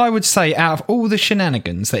 But I would say out of all the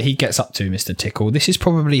shenanigans that he gets up to, Mr. Tickle, this is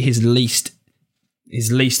probably his least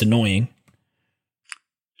annoying.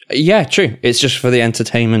 Yeah, true. It's just for the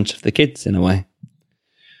entertainment of the kids in a way.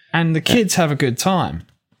 And the kids have a good time.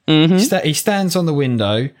 Mm-hmm. He stands on the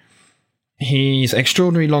window. His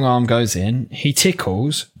extraordinary long arm goes in. He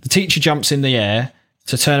tickles. The teacher jumps in the air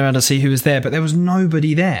to turn around and see who was there, but there was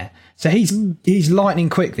nobody there. So he's lightning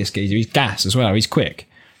quick, this geezer. He's gas as well. He's quick.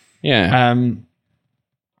 Yeah.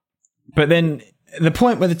 But then the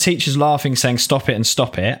point where the teacher's laughing, saying stop it and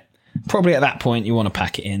stop it, probably at that point you want to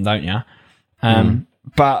pack it in, don't you?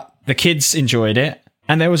 But the kids enjoyed it,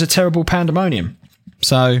 and there was a terrible pandemonium.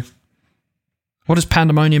 So what does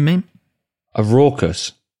pandemonium mean? A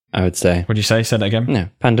raucous, I would say. What did you say? Say that again. No,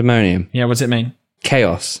 pandemonium. Yeah, what does it mean?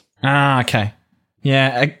 Chaos. Ah, okay.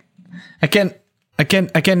 Yeah, again,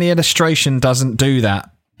 the illustration doesn't do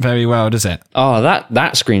that very well, does it? Oh,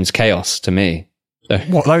 that screams chaos to me.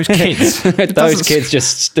 What, those kids? Those kids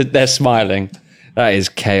just stood there smiling. That is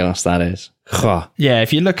chaos, that is. Yeah,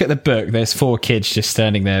 if you look at the book, there's 4 kids just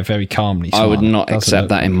standing there very calmly. I would not accept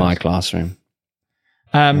that in my classroom.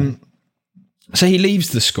 So he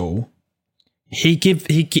leaves the school. He gives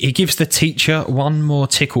the teacher one more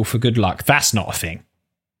tickle for good luck. That's not a thing.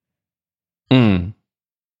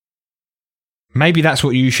 Maybe that's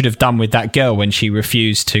what you should have done with that girl when she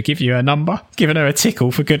refused to give you her number, giving her a tickle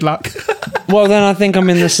for good luck. Well, then I think I'm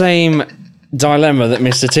in the same dilemma that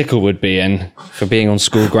Mr. Tickle would be in for being on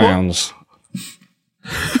school grounds.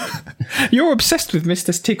 You're obsessed with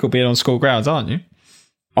Mr. Tickle being on school grounds, aren't you?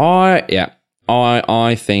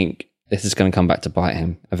 I think this is going to come back to bite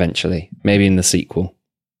him eventually. Maybe in the sequel.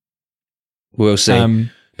 We'll see.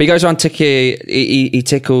 But he goes around he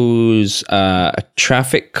tickles a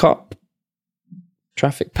traffic cop.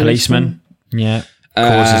 Traffic policeman. Yeah.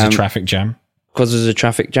 Causes a traffic jam. Causes a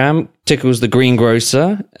traffic jam. Tickles the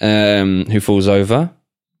greengrocer, who falls over.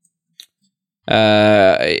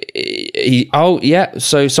 So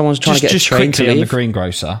someone's trying to get a train to leave. On the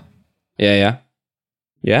greengrocer. Yeah.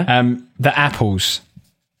 The apples.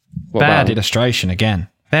 Bad illustration again.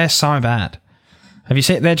 They're so bad. Have you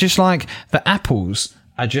seen? They're just like the apples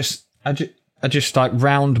are just like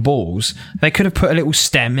round balls. They could have put a little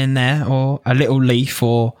stem in there or a little leaf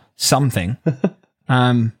or something. Do you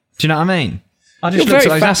know what I mean? You're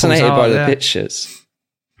very fascinated by the pictures.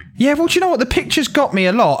 Yeah, well, do you know what? The pictures got me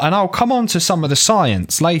a lot, and I'll come on to some of the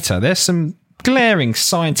science later. There's some glaring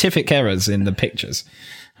scientific errors in the pictures.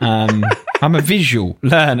 I'm a visual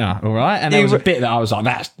learner, all right? And there was a bit that I was like,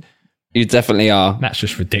 that's... You definitely are. That's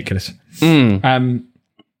just ridiculous.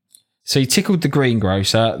 So he tickled the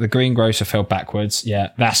greengrocer. The greengrocer fell backwards. Yeah,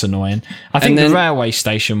 that's annoying. I think the railway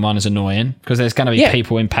station one is annoying because there's going to be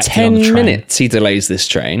people impacted on the train. 10 minutes he delays this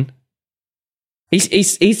train.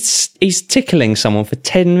 He's tickling someone for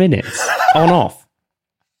 10 minutes on off.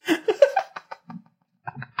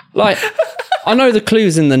 Like, I know the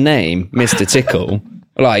clue's in the name, Mr. Tickle.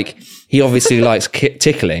 Like, he obviously likes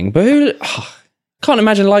tickling, but can't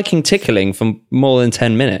imagine liking tickling for more than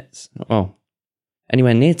 10 minutes. Oh,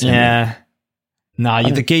 anywhere near 10 minutes. No,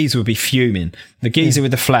 the geezer would be fuming. The geezer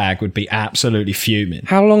with the flag would be absolutely fuming.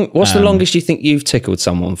 How long? What's the longest you think you've tickled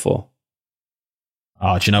someone for?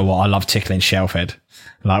 Oh, do you know what? I love tickling Shelfhead.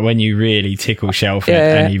 Like when you really tickle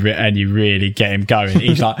Shelfhead and you really get him going.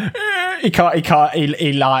 He's like,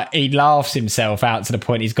 he laughs himself out to the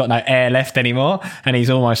point he's got no air left anymore, and he's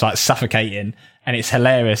almost like suffocating. And it's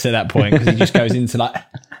hilarious at that point because he just goes into like,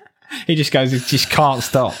 he just can't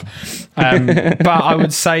stop. But I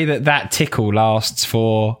would say that tickle lasts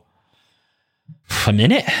for a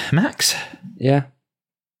minute max. Yeah,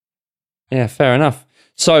 fair enough.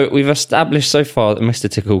 So we've established so far that Mr.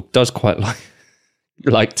 Tickle does quite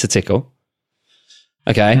like to tickle.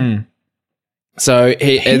 Okay. So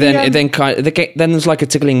then there's like a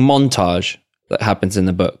tickling montage that happens in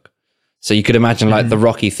the book. So you could imagine like the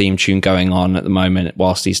Rocky theme tune going on at the moment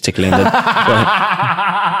whilst he's tickling the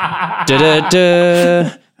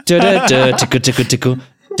tickle tickle tickle.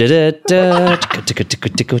 Tickle tickle tickle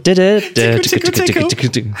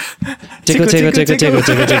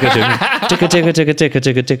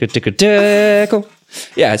tickle tickle.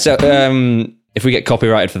 Yeah, so if we get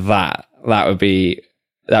copyrighted for that, that'd be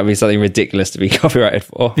something ridiculous to be copyrighted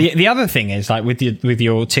for. The other thing is, like with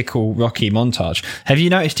your Tickle Rocky montage, have you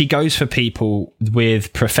noticed he goes for people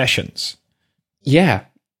with professions? Yeah.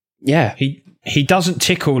 He doesn't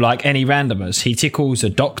tickle like any randomers. He tickles a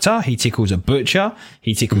doctor, he tickles a butcher,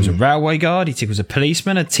 he tickles a railway guard, he tickles a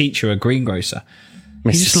policeman, a teacher, a greengrocer.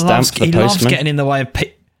 He just loves getting in the way of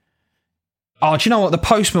Oh, do you know what? The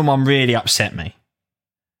postman one really upset me.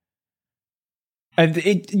 I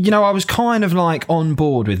was kind of like on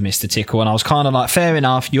board with Mr. Tickle, and I was kind of like, fair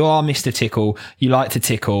enough, you are Mr. Tickle, you like to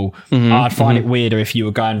tickle. I'd find it weirder if you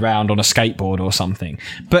were going round on a skateboard or something.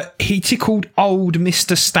 But he tickled old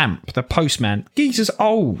Mr. Stamp, the postman. Geezer's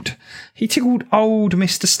old. He tickled old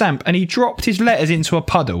Mr. Stamp, and he dropped his letters into a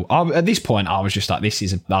puddle. At this point, I was just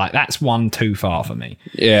like, that's one too far for me.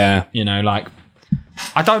 Yeah.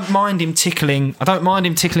 I don't mind him tickling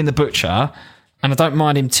the butcher. And I don't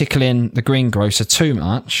mind him tickling the greengrocer too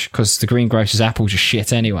much, because the greengrocer's apples are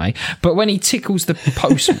shit anyway. But when he tickles the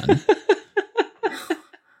postman,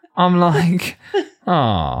 I'm like,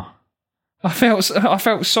 I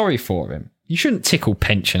felt sorry for him. You shouldn't tickle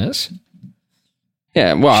pensioners.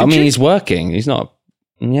 Yeah, well, he's working. He's not.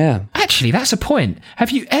 Yeah. Actually, that's a point. Have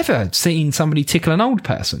you ever seen somebody tickle an old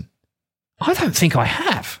person? I don't think I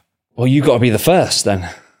have. Well, you got to be the first then.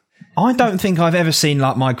 I don't think I've ever seen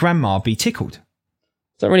like my grandma be tickled.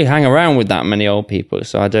 Don't really hang around with that many old people,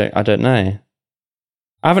 so I don't know.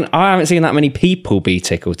 I haven't seen that many people be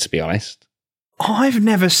tickled, to be honest. I've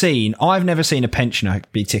never seen a pensioner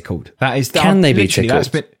be tickled. Can they be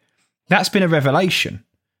tickled? That's been a revelation.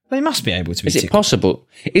 They must be able to be tickled.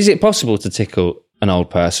 Is it possible to tickle an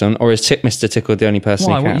old person, or is Mr. Tickle the only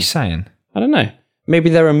person who can? What are you saying? I don't know.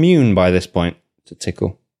 Maybe they're immune by this point to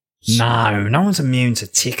tickle. No one's immune to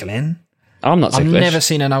tickling. I'm not ticklish. I've never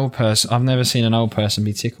seen an old person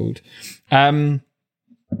be tickled.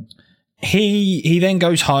 He then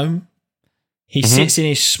goes home. He sits in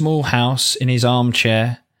his small house in his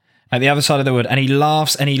armchair at the other side of the wood, and he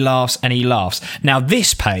laughs and he laughs and he laughs. Now,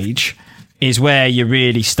 this page is where you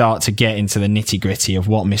really start to get into the nitty-gritty of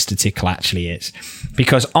what Mr. Tickle actually is.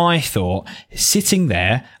 Because I thought, sitting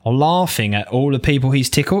there laughing at all the people he's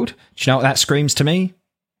tickled, do you know what that screams to me?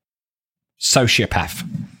 Sociopath.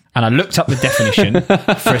 And I looked up the definition for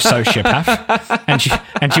a sociopath. And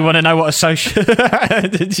do you want to know what do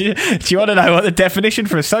you want to know what the definition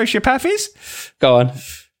for a sociopath is? Go on.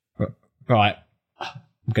 Right.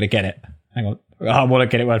 I'm going to get it. Hang on. I want to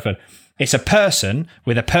get it word for word. It's a person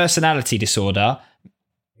with a personality disorder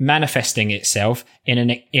manifesting itself in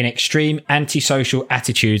extreme antisocial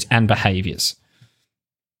attitudes and behaviours.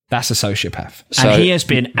 That's a sociopath. And he has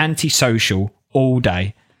been antisocial all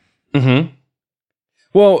day. Mm-hmm.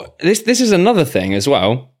 Well, this is another thing as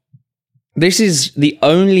well. This is the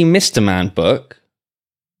only Mr. Man book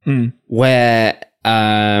where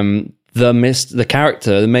the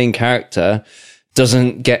main character,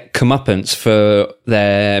 doesn't get comeuppance for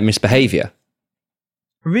their misbehaviour.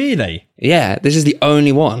 Really? Yeah, this is the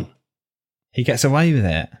only one. He gets away with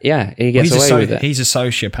it. Yeah, he gets away with it. He's a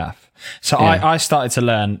sociopath. So Yeah. I started to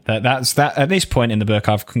learn that at this point in the book,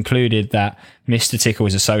 I've concluded that Mr. Tickle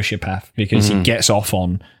is a sociopath because he gets off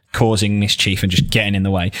on causing mischief and just getting in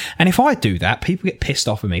the way. And if I do that, people get pissed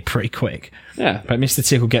off with me pretty quick. Yeah. But Mr.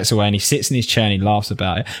 Tickle gets away and he sits in his chair and he laughs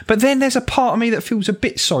about it. But then there's a part of me that feels a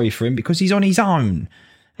bit sorry for him because he's on his own.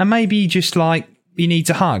 And maybe just like he needs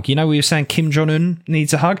a hug. You know, we were saying Kim Jong-un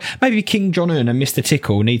needs a hug. Maybe Kim Jong-un and Mr.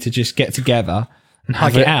 Tickle need to just get together and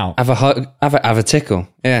hug it out. Have a hug. Have a tickle.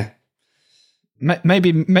 Yeah.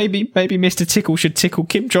 Maybe Mr. Tickle should tickle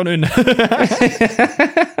Kim Jong-un.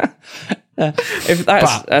 If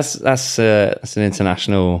that's an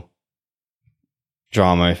international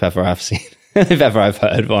drama, if ever I've seen, if ever I've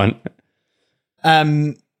heard one.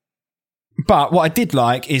 But what I did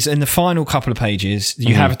like is in the final couple of pages,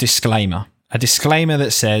 you have a disclaimer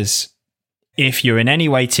that says, if you're in any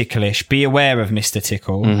way ticklish, be aware of Mr.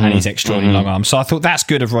 Tickle and his extraordinary long arms. So I thought that's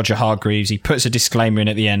good of Roger Hargreaves. He puts a disclaimer in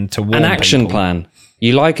at the end to warn an action people. plan.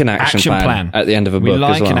 You like an action plan at the end of a book as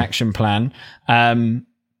well. We like an action plan.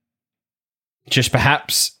 Just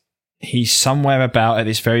perhaps he's somewhere about at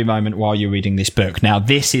this very moment while you're reading this book. Now,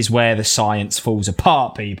 this is where the science falls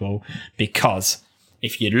apart, people, because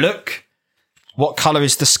if you look What colour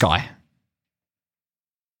is the sky?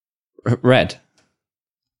 Red.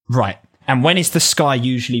 Right. And when is the sky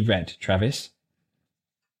usually red, Travis?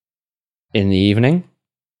 In the evening.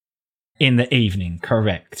 In the evening,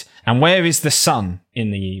 correct. And where is the sun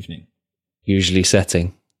in the evening? Usually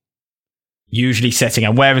setting. Usually setting.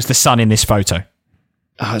 And where is the sun in this photo?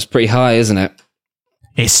 Oh, it's pretty high, isn't it?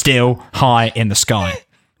 It's still high in the sky.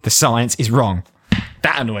 The science is wrong.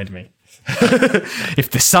 That annoyed me.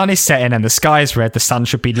 If the sun is setting and the sky is red, the sun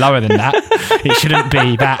should be lower than that. It shouldn't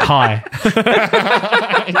be that high.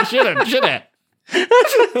 It shouldn't, should it?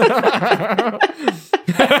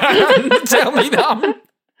 Tell me that.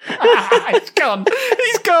 He's gone.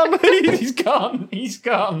 He's gone. He's gone. He's gone. He's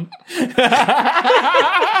gone.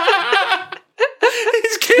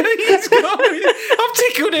 I've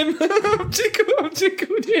tickled him. I've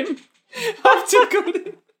tickled him. I've tickled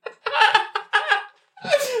him.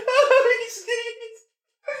 Oh,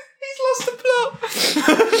 he's lost the plot.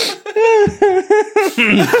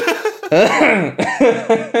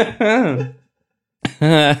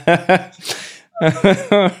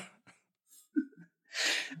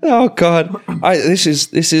 Oh God!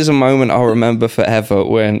 This is a moment I'll remember forever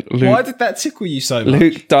when Luke. Why did that tickle you so much?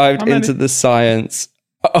 Luke dived into the science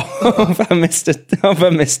of a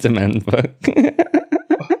Mr. Men book.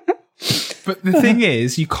 But the thing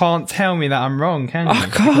is, you can't tell me that I'm wrong, can you? I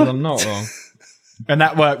can't. Because I'm not wrong. And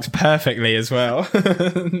that worked perfectly as well.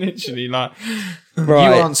 Literally, like Right.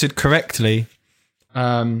 you answered correctly,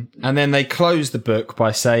 and then they closed the book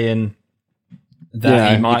by saying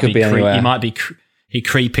that he might be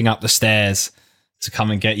creeping up the stairs to come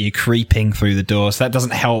and get you, creeping through the door. So that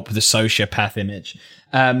doesn't help the sociopath image.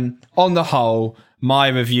 On the whole, my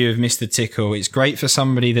review of Mr. Tickle, it's great for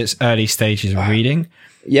somebody that's early stages of reading.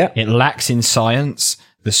 Yeah. It lacks in science.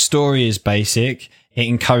 The story is basic. It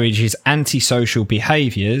encourages antisocial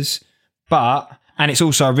behaviours, and it's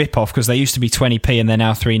also a rip-off because they used to be 20p and they're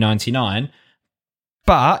now $3.99.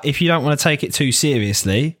 But if you don't want to take it too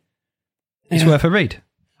seriously, it's worth a read.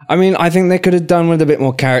 I mean, I think they could have done with a bit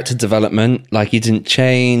more character development. Like, he didn't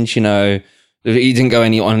change, he didn't go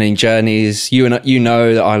on any journeys. You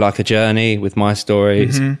know that I like a journey with my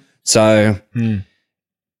stories. Mm-hmm. So,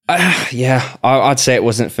 I'd say it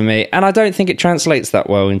wasn't for me. And I don't think it translates that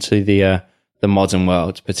well into the modern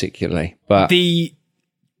world, particularly. But the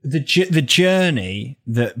journey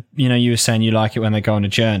that, you were saying you like it when they go on a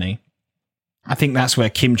journey. I think that's where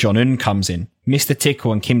Kim Jong-un comes in. Mr.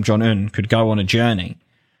 Tickle and Kim Jong-un could go on a journey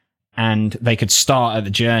and they could start at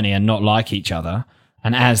the journey and not like each other.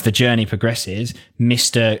 And as the journey progresses,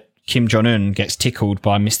 Mr. Kim Jong-un gets tickled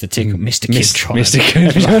by Mr. Tickle. Mr. Kim Jong-un. Mr.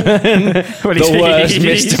 Kim Jong-un. The worst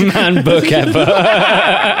Mr. Man book ever.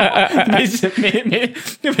 Mr.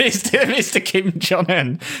 Kim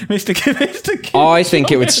Jong-un. Mr. Kim. I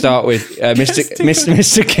think it would start with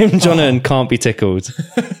Mr. Kim Jong-un can't be tickled.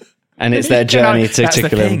 And it's their journey to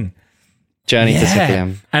tickle him. Journey to tickle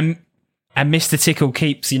him. And Mr. Tickle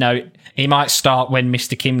keeps, he might start when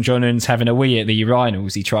Mr. Kim Jong-un's having a wee at the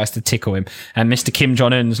urinals. He tries to tickle him. And Mr. Kim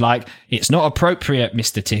Jong-un's like, it's not appropriate,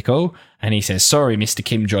 Mr. Tickle. And he says, sorry, Mr.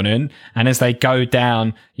 Kim Jong-un. And as they go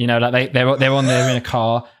down, like they're on there in a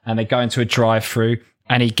car and they go into a drive-through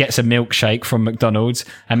and he gets a milkshake from McDonald's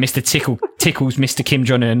and Mr. Tickle tickles Mr. Kim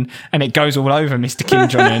Jong-un and it goes all over Mr. Kim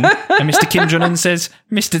Jong-un. And Mr. Kim Jong-un says,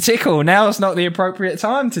 Mr. Tickle, now's not the appropriate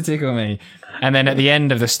time to tickle me. And then at the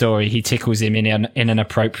end of the story, he tickles him in an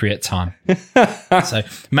appropriate time. So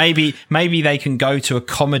maybe they can go to a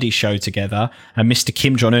comedy show together and Mr.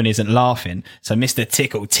 Kim Jong-un isn't laughing. So Mr.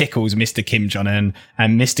 Tickle tickles Mr. Kim Jong-un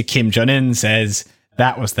and Mr. Kim Jong-un says,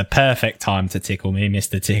 that was the perfect time to tickle me,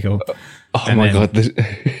 Mr. Tickle. Oh and my God.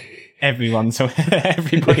 Everybody's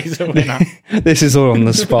a winner. This is all on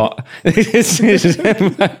the spot. This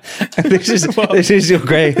is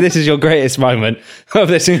your greatest moment of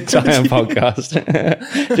this entire podcast.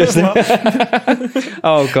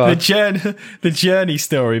 Oh God. The journey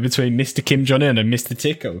story between Mr. Kim Jong-un and Mr.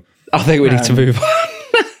 Tickle. I think we need to move on.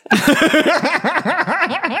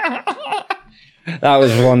 That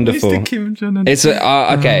was wonderful. Mr. Kim Jong-un. It's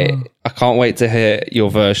okay. I can't wait to hear your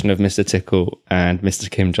version of Mr. Tickle and Mr.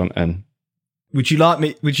 Kim Jong-un. Would you like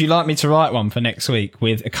me to write one for next week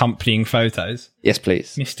with accompanying photos? Yes,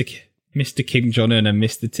 please. Mr. Kim Jong-un and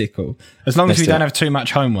Mr. Tickle. As long as we don't have too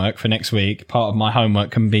much homework for next week, part of my homework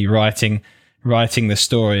can be writing the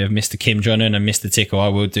story of Mr. Kim Jong-un and Mr. Tickle. I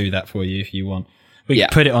will do that for you if you want. We can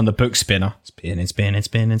put it on the book spinner. Spinning.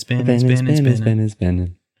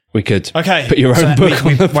 We could. Okay. Put your own book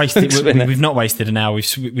on the book spinner. We've not wasted an hour. We've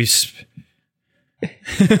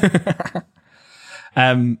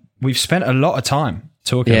spent a lot of time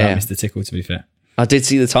talking about Mr. Tickle, to be fair. I did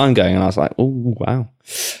see the time going, and I was like, "Oh wow!"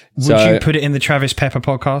 Would you put it in the Travis Pepper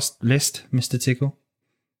podcast list, Mr. Tickle?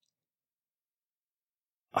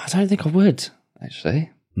 I don't think I would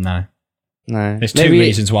actually. No. There's Maybe two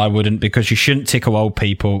reasons why I wouldn't, because you shouldn't tickle old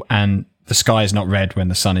people, and the sky is not red when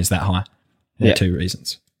the sun is that high. There are two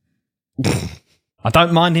reasons. I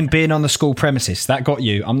don't mind him being on the school premises. That got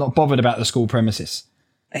you. I'm not bothered about the school premises.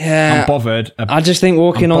 Yeah, I'm bothered. I just think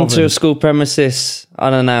walking onto a school premises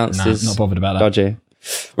unannounced is not bothered about that. Dodgy.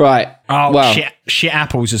 Right. Oh, well, shit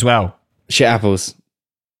apples as well. Shit apples.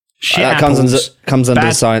 Shit that apples. comes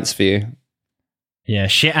under science for you. Yeah,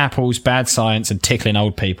 shit apples, bad science, and tickling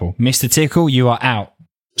old people. Mr. Tickle, you are out.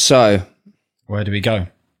 So, where do we go?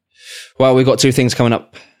 Well, we've got two things coming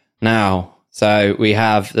up now. So we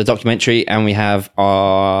have the documentary and we have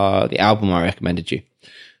the album I recommended you.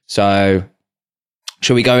 So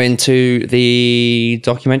shall we go into the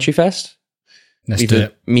documentary first? Let's do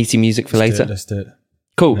it. Meaty music for later. Let's do it.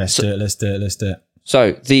 Cool. Let's do it.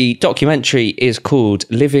 So the documentary is called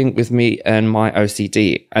Living With Me and My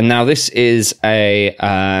OCD. And now this is it's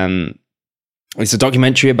a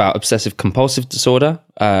documentary about obsessive compulsive disorder,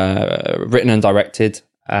 written and directed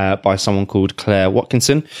by someone called Claire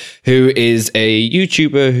Watkinson, who is a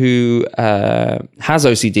YouTuber who has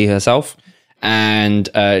OCD herself, and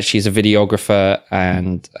she's a videographer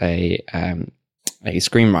and a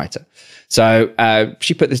screenwriter. So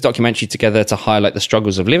she put this documentary together to highlight the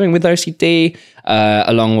struggles of living with OCD,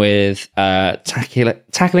 along with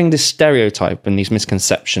tackling this stereotype and these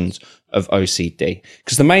misconceptions of OCD.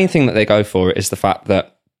 Because the main thing that they go for is the fact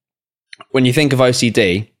that when you think of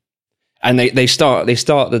OCD, and they start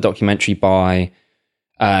the documentary by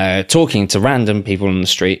talking to random people on the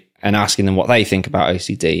street and asking them what they think about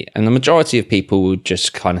OCD. And the majority of people would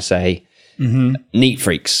just kind of say neat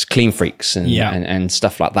freaks, clean freaks, and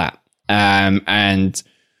stuff like that. And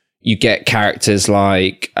you get characters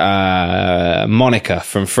like Monica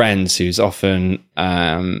from Friends, who's often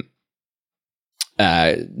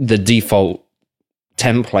the default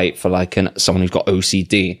template for like someone who's got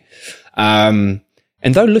OCD.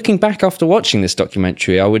 And though looking back after watching this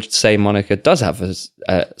documentary, I would say Monica does have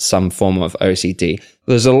some form of OCD.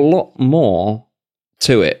 There's a lot more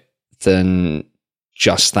to it than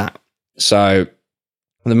just that. So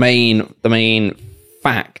the main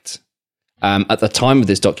fact at the time of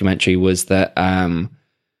this documentary was that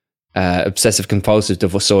obsessive compulsive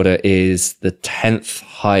disorder is the 10th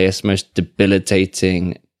highest, most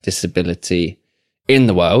debilitating disability in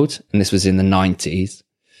the world, and this was in the 90s.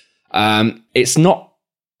 It's not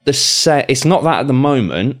it's not that at the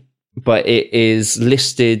moment, but it is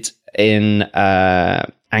listed in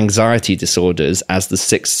anxiety disorders as the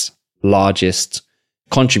 6th largest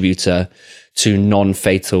contributor to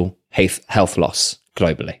non-fatal health loss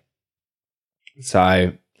globally.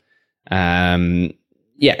 So, it's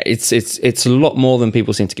a lot more than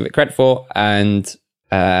people seem to give it credit for, and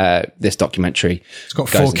this documentary, it's got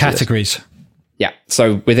 4 categories. Yeah,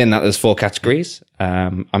 so within that, there's 4 categories.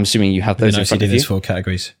 I'm assuming you have those in front of you. There's 4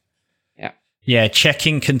 categories. Yeah,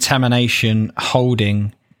 checking, contamination,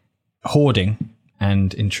 hoarding,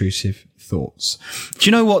 and intrusive thoughts. Do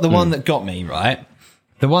you know what the one that got me, right?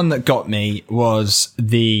 The one that got me was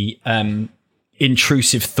the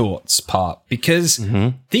intrusive thoughts part, because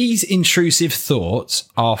these intrusive thoughts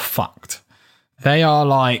are fucked. They are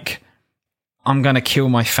like, I'm going to kill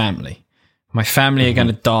my family. My family are going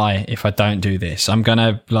to die if I don't do this. I'm going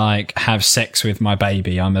to like have sex with my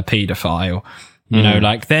baby. I'm a paedophile. You know,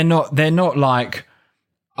 like they're not like,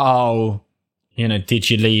 oh, you know, did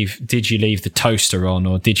you leave the toaster on,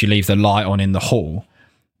 or did you leave the light on in the hall?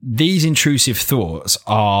 These intrusive thoughts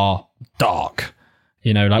are dark.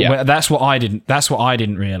 You know, like that's what I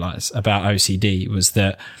didn't realize about OCD, was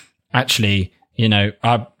that actually, you know,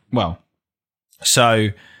 I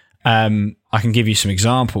can give you some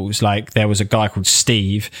examples. Like there was a guy called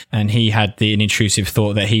Steve, and he had an intrusive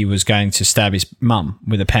thought that he was going to stab his mum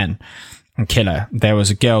with a pen and kill her. There was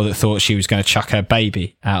a girl that thought she was going to chuck her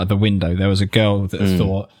baby out of the window. There was a girl that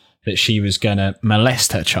thought that she was going to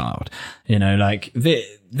molest her child. You know, like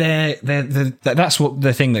that's what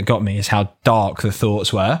the thing that got me, is how dark the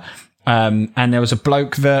thoughts were. And there was a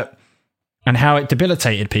bloke and how it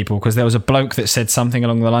debilitated people, because there was a bloke that said something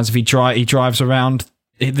along the lines of he drives around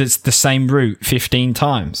the same route 15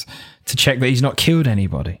 times to check that he's not killed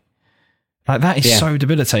anybody. Like that is so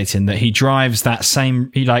debilitating, that he drives that same,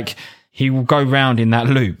 he will go round in that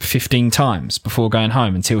loop 15 times before going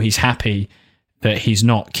home until he's happy that he's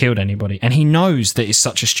not killed anybody. And he knows that it's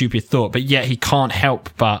such a stupid thought, but yet he can't help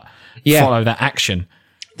but follow that action.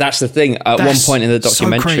 That's the thing. At one point in the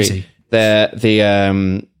documentary,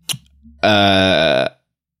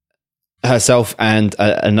 herself and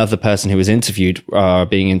another person who was interviewed are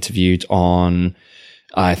being interviewed on,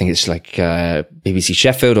 I think it's like BBC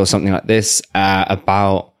Sheffield or something like this,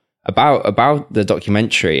 about the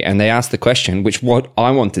documentary. And they asked the question, which what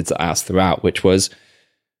I wanted to ask throughout, which was,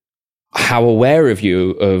 how aware of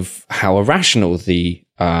you of how irrational the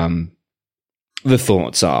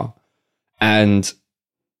thoughts are? And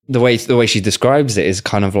the way she describes it is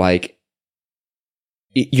kind of like,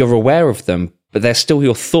 you're aware of them, but they're still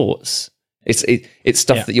your thoughts. It's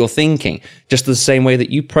stuff that you're thinking, just the same way that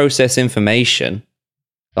you process information.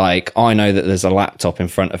 Like, I know that there's a laptop in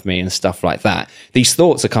front of me and stuff like that. These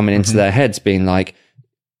thoughts are coming into their heads, being like,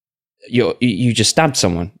 you just stabbed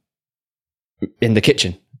someone in the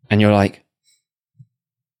kitchen, and you're like,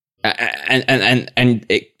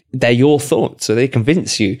 they're your thoughts, so they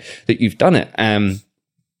convince you that you've done it.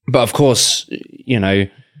 But of course, you know,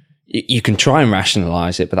 you can try and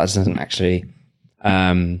rationalize it, but that doesn't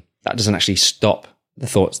actually stop the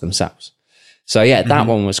thoughts themselves. So yeah, that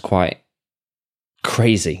one was quite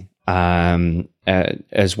crazy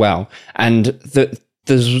as well. And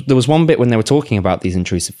there was one bit when they were talking about these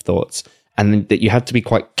intrusive thoughts, and that you had to be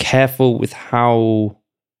quite careful with how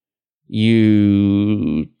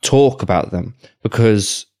you talk about them,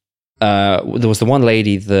 because there was the one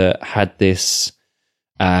lady that had these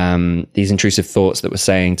intrusive thoughts that were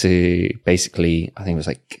saying to basically, I think it was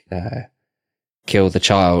like kill her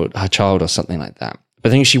child or something like that. But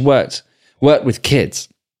I think she worked with kids,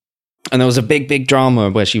 and there was a big drama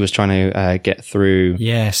where she was trying to get through.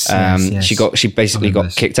 Yes. She basically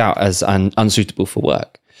got kicked out as unsuitable for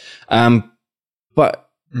work. But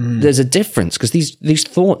there's a difference, because these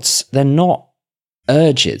thoughts, they're not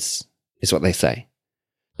urges, is what they say.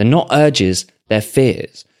 They're not urges, they're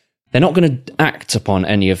fears. They're not going to act upon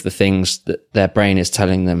any of the things that their brain is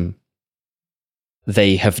telling them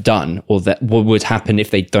they have done, or that would happen if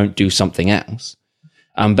they don't do something else.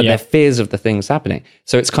 But they're fears of the things happening.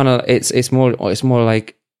 So it's kind of, it's more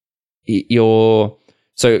like so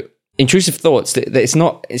intrusive thoughts, it's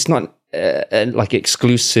not like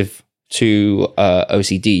exclusive to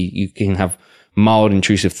OCD. You can have mild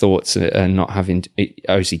intrusive thoughts and not having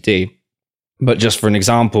OCD. But just for an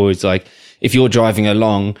example, it's like, if you're driving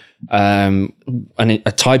along,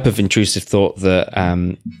 a type of intrusive thought that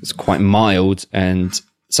is quite mild and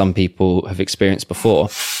some people have experienced before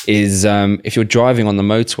is if you're driving on the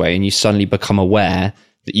motorway and you suddenly become aware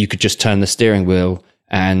that you could just turn the steering wheel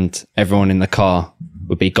and everyone in the car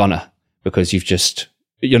would be goner, because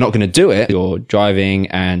you're not going to do it. You're driving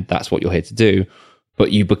and that's what you're here to do,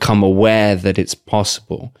 but you become aware that it's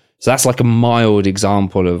possible. So that's like a mild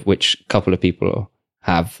example of which a couple of people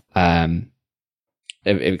have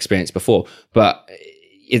experienced before, but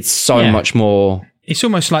it's so much more. It's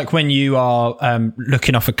almost like when you are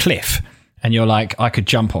looking off a cliff and you're like, I could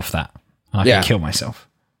jump off that and I could kill myself.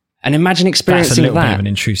 And imagine experiencing That's a little that. bit of an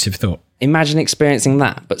intrusive thought. Imagine experiencing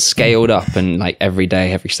that, but scaled up and like every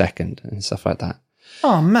day, every second and stuff like that.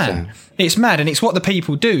 Oh, man. So, it's mad. And it's what the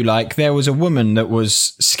people do. Like, there was a woman that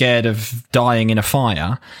was scared of dying in a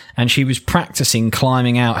fire, and she was practicing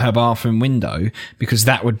climbing out her bathroom window because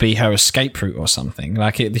that would be her escape route or something.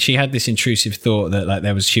 Like, she had this intrusive thought that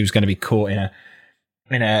like she was going to be caught in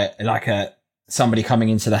a somebody coming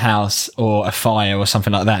into the house or a fire or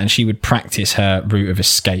something like that, and she would practice her route of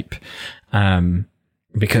escape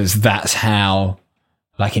because that's how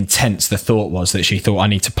like intense the thought was, that she thought, I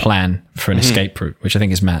need to plan for an escape route, which I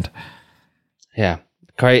think is mad. Yeah.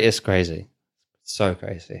 It's crazy. So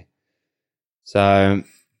crazy. So,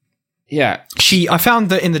 yeah. I found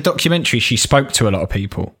that in the documentary, she spoke to a lot of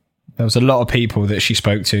people. There was a lot of people that she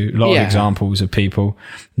spoke to, a lot of examples of people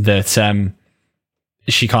that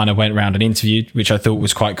she kind of went around and interviewed, which I thought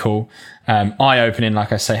was quite cool. Eye-opening,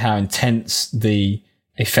 like I say, how intense the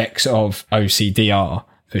effects of OCD are,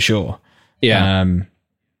 for sure. Yeah.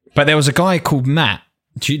 But there was a guy called Matt.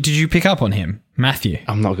 Did you pick up on him? Matthew?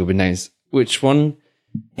 I'm not good with names. Which one?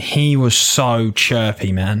 He was so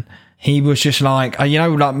chirpy, man. He was just like,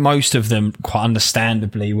 like most of them, quite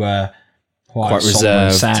understandably, were quite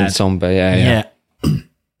reserved and somber. Yeah.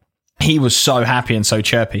 He was so happy and so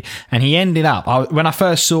chirpy. And he ended up, when I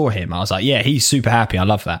first saw him, I was like, yeah, he's super happy. I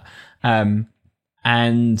love that.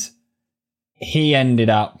 And he ended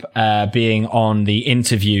up being on the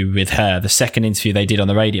interview with her, the second interview they did on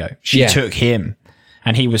the radio. She took him,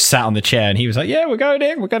 and he was sat on the chair, and he was like, yeah, we're going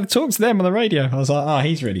in. We're going to talk to them on the radio. I was like, oh,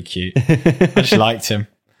 he's really cute. I just liked him.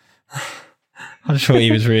 I just thought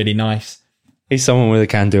he was really nice. He's someone with a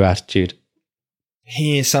can-do attitude.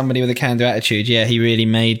 He is somebody with a can-do attitude. Yeah, he really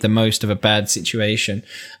made the most of a bad situation.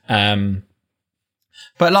 But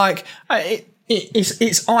like,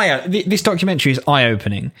 This documentary is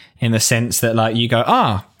eye-opening in the sense that, like, you go,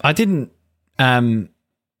 I didn't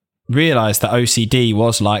realize that OCD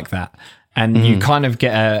was like that, and you kind of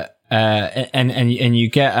get you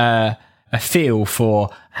get a feel for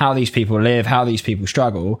how these people live, how these people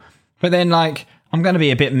struggle. But then, like, I'm going to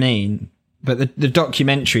be a bit mean, but the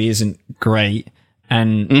documentary isn't great,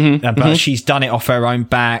 and but she's done it off her own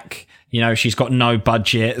back. You know, she's got no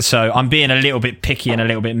budget, so I'm being a little bit picky and a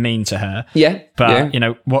little bit mean to her. Yeah, but you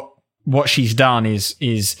know what she's done is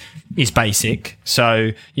basic.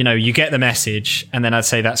 So, you know, you get the message, and then I'd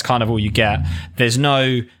say that's kind of all you get. There's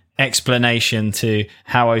no explanation to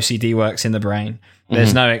how OCD works in the brain.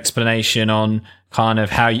 There's no explanation on kind of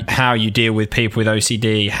how you deal with people with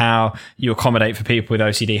OCD, how you accommodate for people with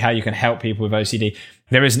OCD, how you can help people with OCD.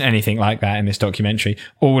 There isn't anything like that in this documentary.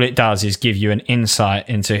 All it does is give you an insight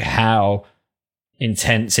into how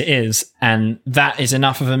intense it is, and that is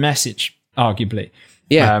enough of a message, arguably.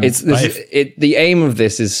 Yeah, the aim of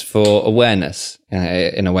this is for awareness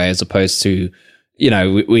in a way, as opposed to, you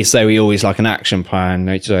know, we say we always like an action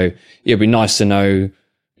plan. So it'd be nice to know,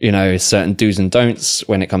 you know, certain do's and don'ts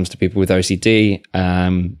when it comes to people with OCD.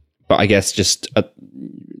 But I guess just at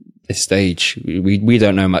this stage, we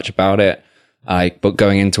don't know much about it. But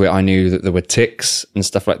going into it, I knew that there were tics and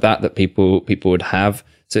stuff like that people would have.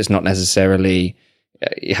 So it's not necessarily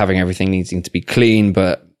having everything needing to be clean,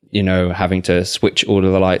 but, you know, having to switch all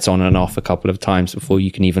of the lights on and off a couple of times before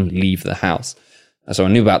you can even leave the house. So I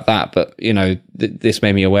knew about that, but, you know, this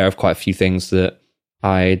made me aware of quite a few things that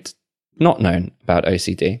I'd not known about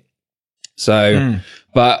OCD. So,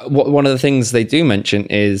 but one of the things they do mention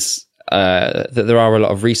is that there are a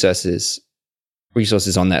lot of resources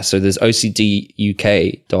on there. So there's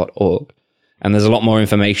ocduk.org, and there's a lot more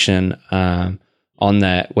information on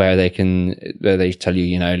there where they tell you,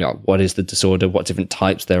 you know, like, what is the disorder, what different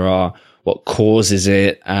types there are, what causes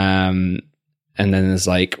it, and then there's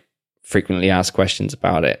like frequently asked questions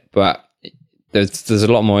about it. But there's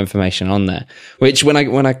a lot more information on there, which when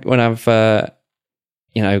I've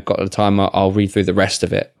you know, got the time, I'll read through the rest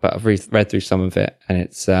of it. But I've read through some of it, and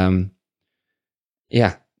it's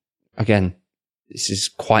yeah, again, this is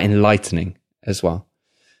quite enlightening as well.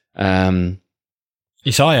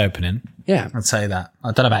 It's eye-opening. Yeah, I'd say that.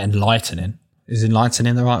 I don't know about enlightening. Is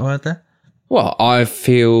enlightening the right word there? Well, I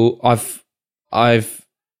feel I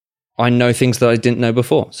know things that I didn't know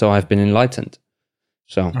before, so I've been enlightened.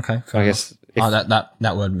 So okay, I guess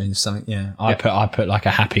that word means something. Yeah, I put like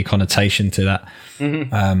a happy connotation to that.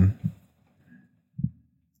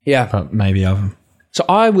 Yeah, but maybe I've. So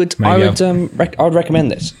I would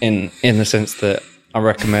recommend this in the sense that I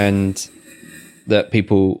recommend that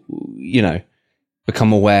people, you know,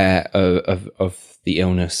 become aware of the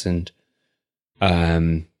illness, and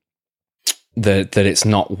that it's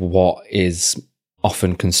not what is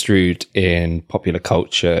often construed in popular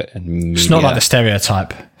culture and media. It's not like the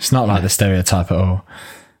stereotype. It's not like the stereotype at all.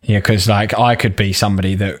 Yeah, because like I could be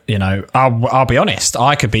somebody that, you know, I'll be honest,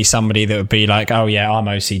 I could be somebody that would be like, oh yeah, I'm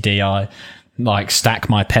OCD. I like stack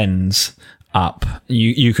my pens up.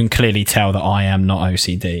 You can clearly tell that I am not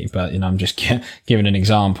OCD, but, you know, I'm just giving an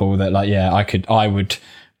example that, like, yeah, I would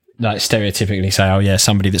like stereotypically say, oh yeah,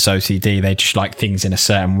 somebody that's OCD, they just like things in a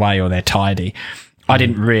certain way, or they're tidy. I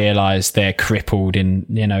didn't realize they're crippled in,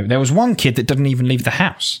 you know, there was one kid that doesn't even leave the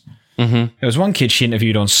house. There was one kid she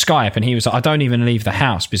interviewed on Skype, and he was like, I don't even leave the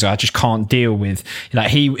house because I just can't deal with, like,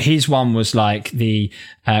 his one was like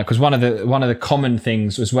because one of the common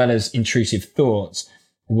things, as well as intrusive thoughts,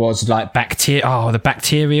 was like the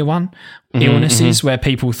bacteria one, illnesses, where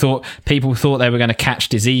people thought they were going to catch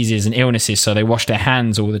diseases and illnesses, so they washed their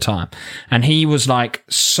hands all the time. And he was like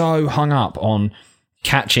so hung up on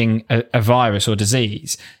catching a virus or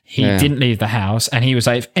disease, he didn't leave the house. And he was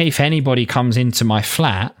like, if anybody comes into my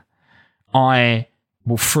flat, I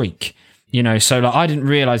will freak, you know. So like, I didn't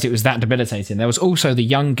realize it was that debilitating. There was also the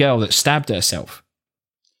young girl that stabbed herself.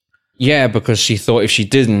 Yeah, because she thought if she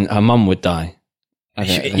didn't, her mum would die.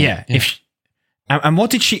 And what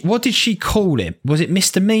did she call him? Was it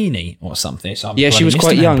Mr Meanie or something? She was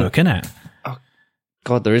quite young. Book, isn't it? Oh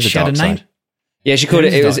God, there is she a dark had a name? side. Yeah, she called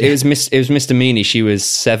it. It was Mr Meanie. She was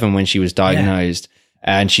 7 when she was diagnosed,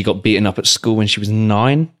 and she got beaten up at school when she was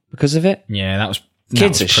 9 because of it. Yeah, that was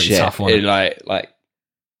kids are pretty shit. Tough, like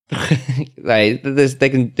they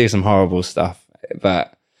can do some horrible stuff,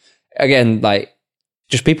 but again, like,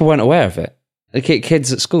 just people weren't aware of it. The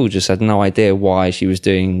kids at school just had no idea why she was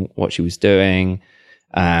doing what she was doing.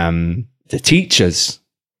 The teachers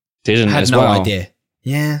didn't had as no well. idea.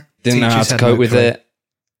 Yeah, didn't know how to cope with it,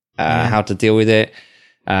 how to deal with it,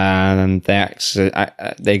 and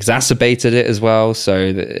they exacerbated it as well.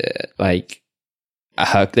 So, like,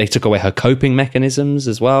 they took away her coping mechanisms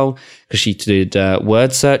as well, because she did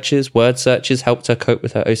word searches. Word searches helped her cope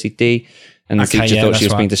with her OCD, and the teacher thought she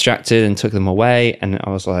was being distracted and took them away. And I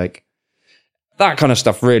was like, that kind of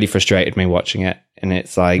stuff really frustrated me watching it. And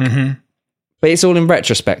it's like, but it's all in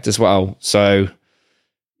retrospect as well. So,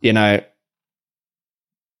 you know,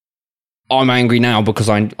 I'm angry now because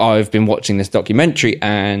I've been watching this documentary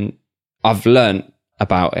and I've learned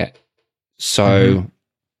about it. So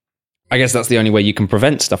I guess that's the only way you can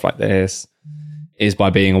prevent stuff like this, is by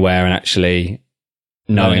being aware and actually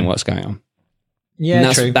knowing what's going on.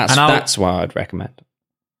 Yeah, true. That's why I'd recommend.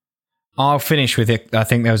 I'll finish with it. I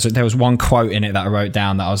think there was one quote in it that I wrote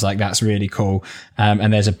down that I was like, that's really cool.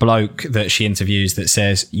 And there's a bloke that she interviews that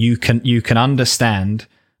says, you can understand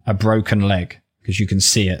a broken leg because you can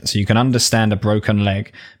see it. So you can understand a broken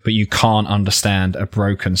leg, but you can't understand a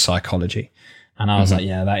broken psychology. And I was like,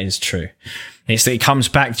 yeah, that is true. It comes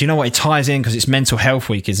back. Do you know what? It ties in because it's Mental Health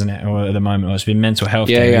Week, isn't it? Or at the moment, or it's been Mental Health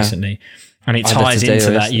Day recently. And it ties into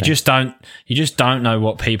that. You just don't know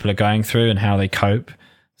what people are going through and how they cope.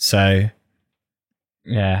 So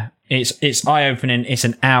yeah, it's eye-opening. It's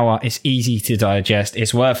an hour. It's easy to digest.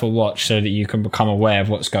 It's worth a watch so that you can become aware of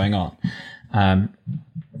what's going on.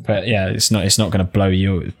 But yeah, it's not going to blow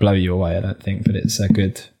you away, I don't think, but it's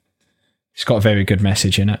got a very good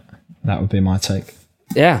message in it. That would be my take.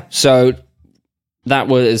 Yeah. So it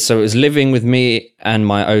was Living with Me and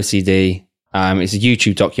My OCD. It's a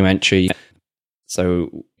YouTube documentary.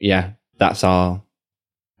 So yeah, that's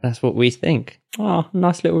what we think. Oh,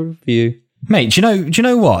 nice little review. Mate, do you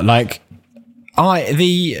know what? Like,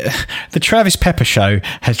 the Travis Pepper show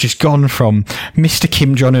has just gone from Mr.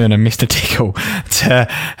 Kim Jong-un and Mr. Tickle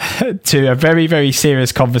to a very, very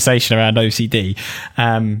serious conversation around OCD.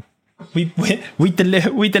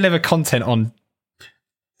 We deliver content on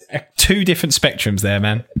two different spectrums there,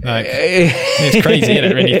 man. Like, it's crazy, isn't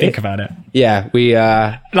it, when you think about it? Yeah, we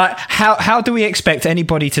like, how do we expect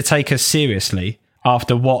anybody to take us seriously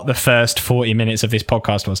after what the first 40 minutes of this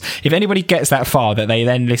podcast was? If anybody gets that far that they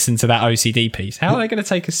then listen to that OCD piece, how are they going to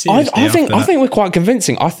take us seriously? I think we're quite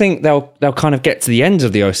convincing. I think they'll kind of get to the end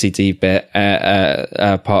of the OCD bit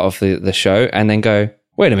part of the show and then go,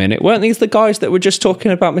 wait a minute, weren't these the guys that were just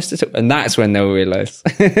talking about Mr. Tickle? And that's when they'll realise.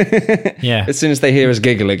 Yeah. As soon as they hear us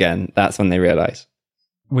giggle again, that's when they realise.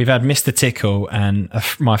 We've had Mr. Tickle and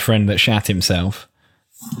my friend that shat himself,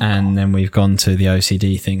 and then we've gone to the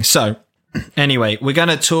OCD thing. So anyway, we're going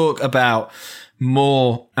to talk about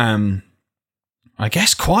more, I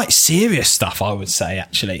guess, quite serious stuff, I would say,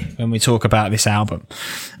 actually, when we talk about this album.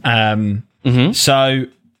 So,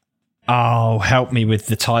 help me with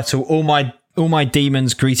the title. All My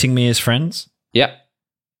Demons Greeting Me as Friends. Yep.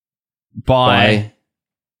 By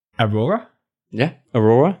Aurora. Yeah,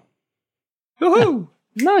 Aurora. Woohoo!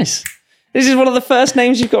 Nice. This is one of the first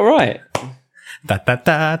names you've got right.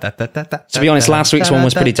 To be honest, last week's one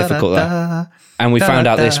was pretty difficult, though. And we found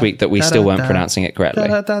out this week that we still weren't pronouncing it correctly.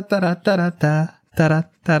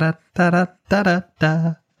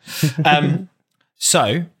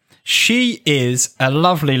 So, she is a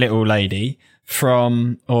lovely little lady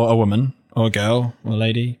or a woman, or a girl, or a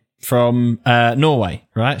lady, from Norway,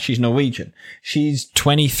 right? She's Norwegian. She's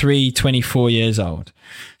 23, 24 years old.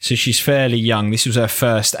 So she's fairly young. This was her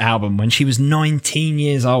first album when she was 19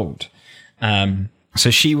 years old. So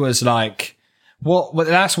she was like, well,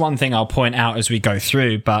 that's one thing I'll point out as we go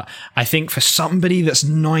through. But I think for somebody that's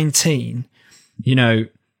 19, you know,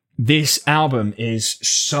 this album is it's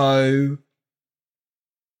so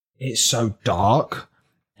dark.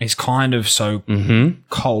 It's kind of so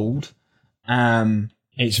cold.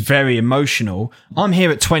 It's very emotional. I'm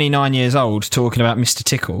here at 29 years old talking about Mr.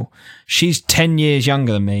 Tickle. She's 10 years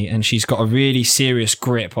younger than me, and she's got a really serious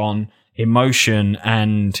grip on emotion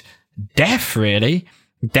and death, really.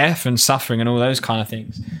 Death and suffering and all those kind of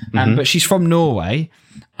things. But she's from Norway.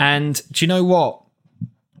 And do you know what?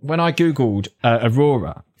 When I Googled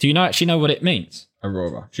Aurora, do you actually know what it means?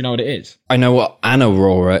 Aurora. Do you know what it is? I know what an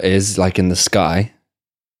aurora is, like in the sky.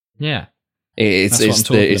 Yeah. It's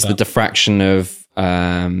the diffraction of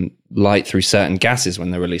light through certain gases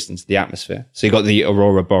when they're released into the atmosphere. So you got the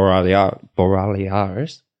Aurora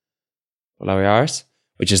Borealis,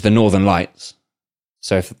 which is the northern lights.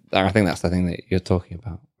 So I think that's the thing that you're talking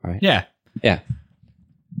about, right? Yeah. Yeah.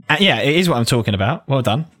 Yeah, it is what I'm talking about. Well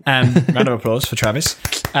done. Round of applause for Travis.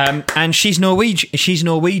 And she's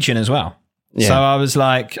Norwegian as well. Yeah. So I was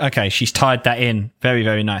like, okay, she's tied that in very,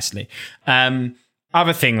 very nicely. And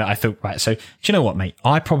other thing that I thought, right, so do you know what, mate?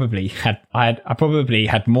 I probably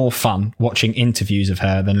had more fun watching interviews of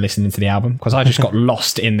her than listening to the album, because I just got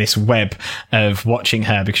lost in this web of watching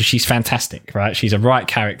her, because she's fantastic, right? She's a right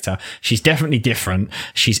character. She's definitely different.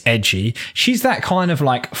 She's edgy. She's that kind of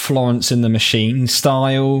like Florence and the Machine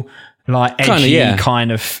style, like edgy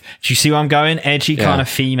kind of, do you see where I'm going? Edgy kind of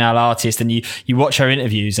female artist. And you watch her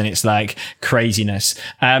interviews and it's like craziness.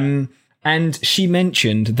 And she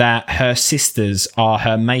mentioned that her sisters are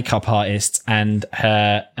her makeup artists and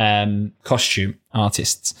her costume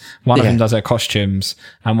artists. One of them does her costumes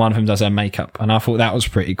and one of them does her makeup. And I thought that was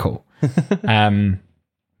pretty cool.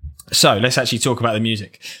 So let's actually talk about the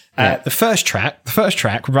music. The first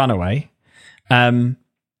track, Runaway, I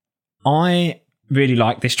really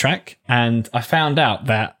like this track. And I found out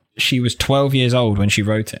that she was 12 years old when she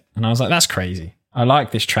wrote it. And I was like, that's crazy. I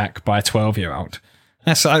like this track by a 12-year-old.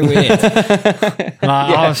 That's so weird.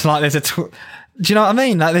 I was like, do you know what I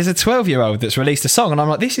mean? Like, there's a 12-year-old that's released a song, and I'm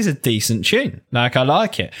like, this is a decent tune. Like, I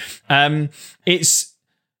like it. It's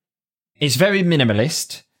very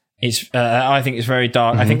minimalist. I think it's very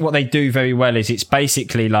dark. I think what they do very well is it's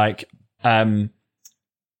basically like,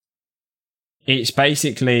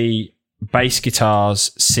 bass guitars,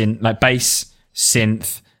 bass,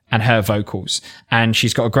 synth, and her vocals. And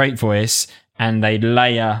she's got a great voice, and they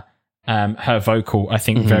layer her vocal, I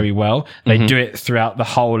think, very well. They do it throughout the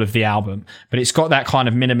whole of the album, but it's got that kind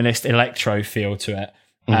of minimalist electro feel to it.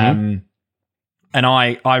 And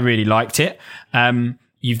I really liked it.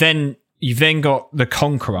 You've then got The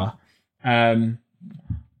Conqueror,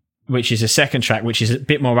 which is a second track, which is a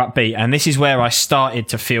bit more upbeat. And this is where I started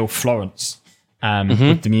to feel Florence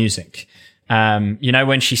with the music. You know,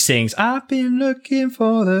 when she sings, I've been looking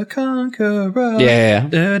for the conqueror. Yeah.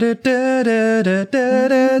 Da, da, da, da, da,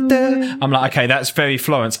 da, da. I'm like, okay, that's very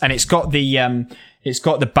Florence. And it's got the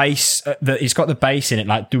bass, it's got the bass in it,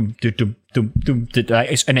 like, doom, doom, doom, doom, doom,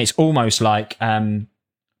 and it's almost like,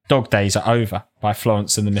 Dog Days Are Over by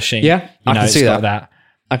Florence and the Machine. Yeah. You know, I can see that.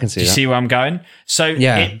 I can see that. Do you see where I'm going? So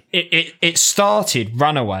it started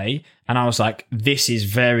Runaway, and I was like, this is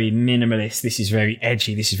very minimalist. This is very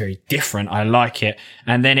edgy. This is very different. I like it.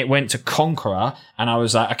 And then it went to Conqueror, and I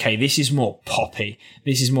was like, okay, this is more poppy.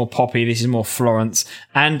 This is more poppy. This is more Florence.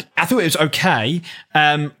 And I thought it was okay.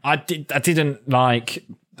 I didn't like,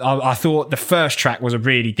 I thought the first track was a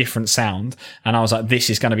really different sound, and I was like, this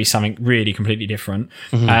is going to be something really completely different.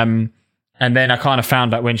 And then I kind of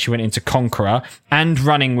found out when she went into Conqueror and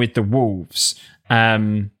Running with the Wolves,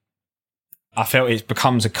 I felt it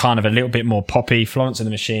becomes a kind of a little bit more poppy. Florence and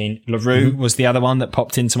the Machine. LaRue was the other one that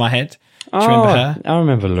popped into my head. Do you remember her? I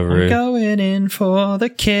remember LaRue. I'm going in for the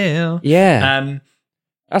kill. Yeah.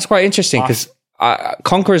 That's quite interesting, because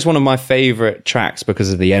Conqueror is one of my favourite tracks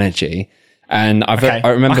because of the energy. And I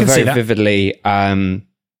remember very vividly, I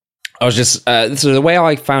was just, so the way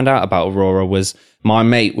I found out about Aurora was my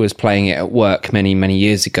mate was playing it at work many, many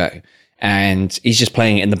years ago. And he's just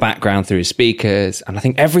playing it in the background through his speakers. And I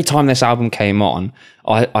think every time this album came on,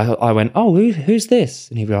 I went, oh, who's this?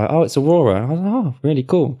 And he'd be like, oh, it's Aurora. And I was like, oh, really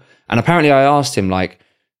cool. And apparently I asked him like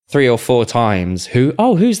 3 or 4 times,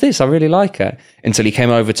 who's this? I really like her. Until he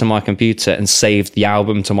came over to my computer and saved the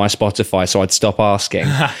album to my Spotify so I'd stop asking.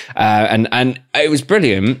 And it was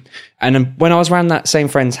brilliant. And when I was around that same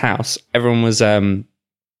friend's house, everyone was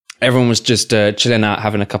just chilling out,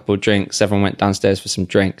 having a couple of drinks. Everyone went downstairs for some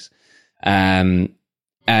drinks. And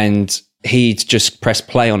he'd just press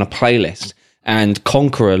play on a playlist, and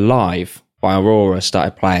Conqueror Live by Aurora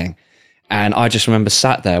started playing. And I just remember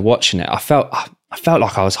sat there watching it. I felt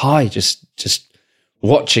like I was high just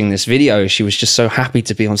watching this video. She was just so happy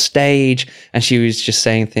to be on stage, and she was just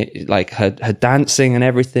saying like her dancing and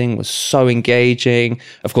everything was so engaging.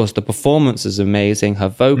 Of course, the performance is amazing. Her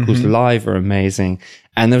vocals live are amazing.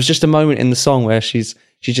 And there was just a moment in the song where she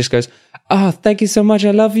just goes, oh, thank you so much,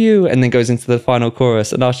 I love you, and then goes into the final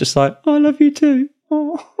chorus, and I was just like, oh, I love you too.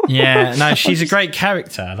 Oh. Yeah, no, she's a great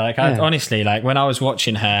character. Like, I honestly, like, when I was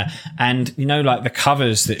watching her, and you know, like the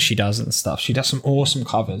covers that she does and stuff, she does some awesome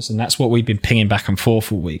covers, and that's what we've been pinging back and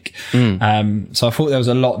forth all week. So I thought there was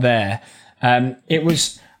a lot there. It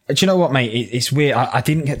was, do you know what, mate? It's weird. I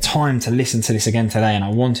didn't get time to listen to this again today, and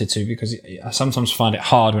I wanted to, because I sometimes find it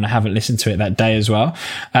hard when I haven't listened to it that day as well.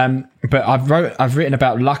 But I've written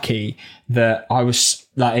about Lucky that I was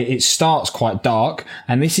like, it starts quite dark,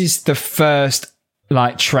 and this is the first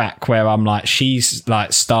like track where I'm like, she's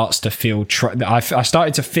like starts to feel. I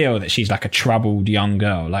started to feel that she's like a troubled young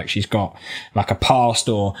girl, like she's got like a past,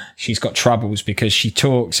 or she's got troubles, because she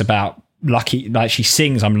talks about lucky, like she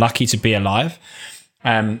sings, "I'm lucky to be alive."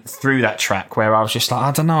 Through that track, where I was just like,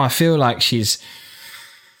 I don't know, I feel like she's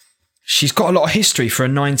she's got a lot of history for a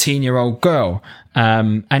 19-year-old girl.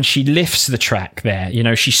 And she lifts the track there. You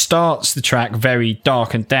know, she starts the track very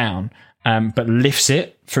dark and down, but lifts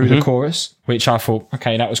it through the chorus, which I thought,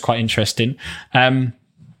 okay, that was quite interesting.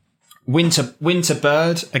 Winter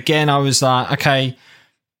Bird, again, I was like, okay,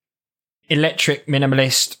 electric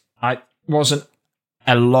minimalist. I wasn't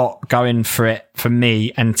a lot going for it for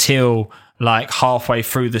me until like halfway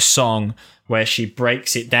through the song where she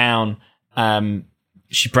breaks it down.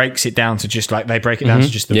 She breaks it down to just like, they break it down to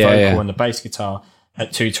just the vocal and the bass guitar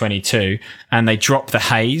at 222, and they drop the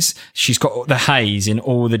haze. She's got the haze in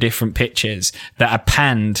all the different pitches that are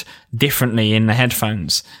panned differently in the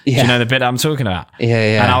headphones. Do you know the bit I'm talking about?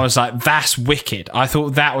 Yeah. And I was like, that's wicked. I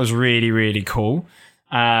thought that was really, really cool.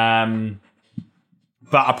 But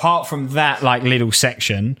apart from that, like little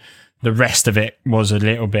section, the rest of it was a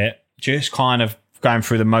little bit just kind of going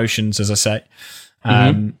through the motions, as I say.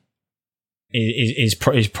 Is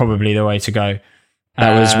probably the way to go.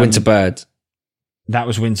 That was Winter Bird. That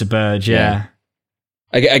was Winter Bird, yeah.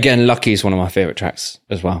 Again, Lucky is one of my favourite tracks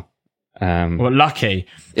as well. Well, Lucky.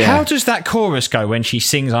 Yeah. How does that chorus go when she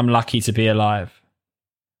sings I'm lucky to be alive?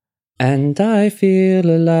 And I feel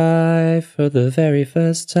alive for the very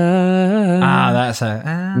first time. That's it.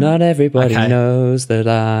 Not everybody knows that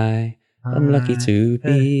I'm lucky to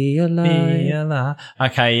be alive.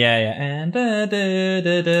 Okay, yeah. And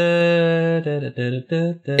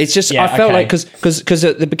it's just, I felt like, because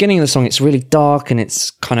at the beginning of the song, it's really dark and it's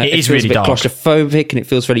kind of, it feels really a bit dark, claustrophobic, and it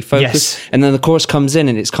feels really focused. Yes. And then the chorus comes in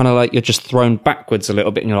and it's kind of like you're just thrown backwards a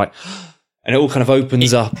little bit and you're like, and it all kind of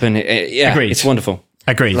opens up and it's wonderful.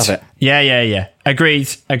 Agreed. Love it. Yeah. Agreed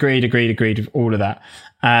with all of that.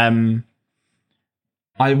 I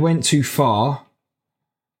went too far.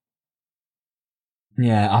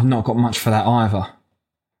 Yeah, I've not got much for that either.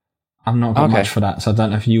 I've not got much for that, so I don't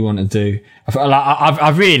know if you want to do.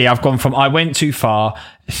 I've gone from I went too far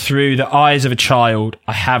through the eyes of a child.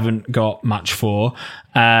 I haven't got much for.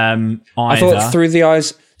 Either. I thought through the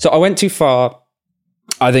eyes. So I went too far.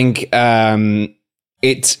 I think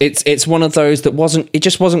it's one of those that wasn't. It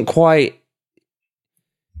just wasn't quite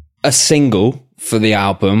a single for the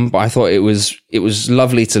album, but I thought it was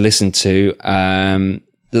lovely to listen to.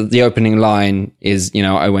 The opening line is,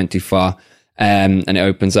 I went too far, and it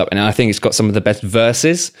opens up, and I think it's got some of the best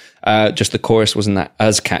verses. Just the chorus wasn't that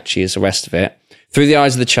as catchy as the rest of it. Through the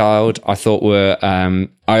Eyes of the Child, I thought were,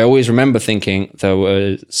 I always remember thinking there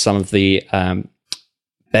were some of the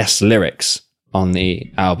best lyrics on the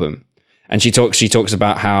album. And she talks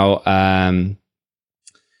about how,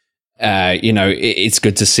 it's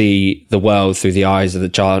good to see the world through the eyes of the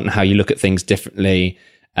child and how you look at things differently.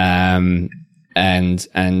 And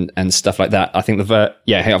stuff like that. I think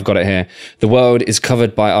hey, I've got it here. The world is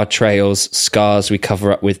covered by our trails, scars we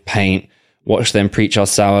cover up with paint. Watch them preach our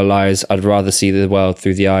sour lies. I'd rather see the world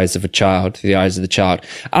through the eyes of a child, through the eyes of the child.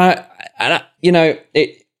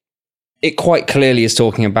 It quite clearly is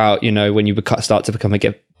talking about, when you start to become a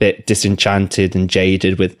bit disenchanted and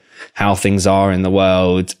jaded with how things are in the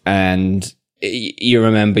world. And you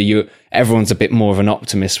remember everyone's a bit more of an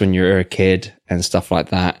optimist when you're a kid and stuff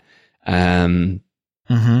like that. And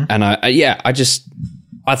I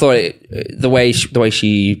thought the way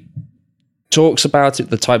she talks about it,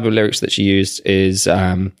 the type of lyrics that she used is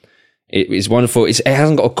wonderful. It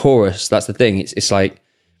hasn't got a chorus. That's the thing. It's like,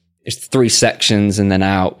 it's 3 sections and then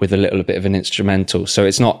out with a little bit of an instrumental. So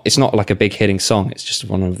it's not like a big hitting song. It's just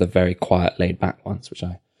one of the very quiet, laid back ones, which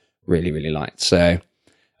I really, really liked. So,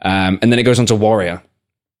 and then it goes on to Warrior.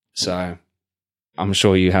 So I'm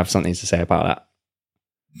sure you have something to say about that.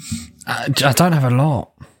 I don't have a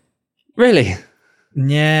lot. Really?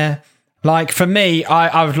 Yeah. Like for me,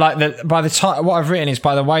 I would like that by the time what I've written is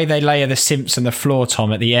by the way they layer the synths and the floor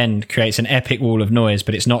tom at the end creates an epic wall of noise,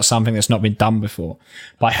 but it's not something that's not been done before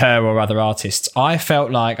by her or other artists. I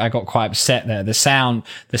felt like I got quite upset there. The sound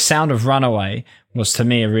of Runaway was to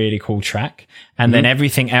me a really cool track, and then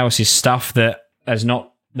everything else is stuff that has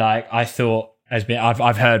not like I thought has been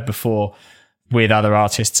I've heard before with other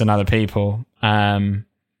artists and other people. I've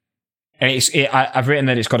written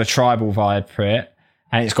that it's got a tribal vibe for it,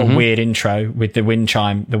 and it's got a weird intro with the wind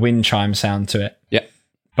chime sound to it. Yeah,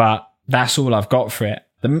 but that's all I've got for it.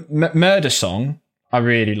 The murder song I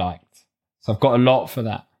really liked, so I've got a lot for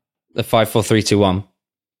that. The 5, 4, 3, 2, 1.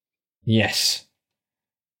 Yes.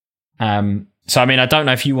 So I mean, I don't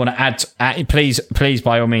know if you want to add please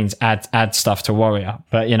by all means add stuff to Warrior,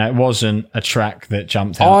 but it wasn't a track that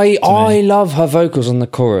jumped out. I love her vocals on the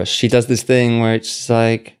chorus. She does this thing where it's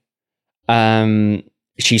like,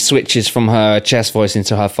 she switches from her chest voice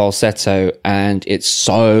into her falsetto, and it's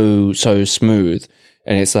so smooth,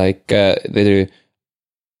 and it's like they do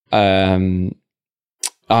I'm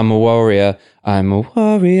a warrior, here,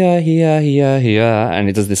 and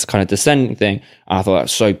it does this kind of descending thing. I thought that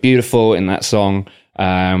was so beautiful in that song.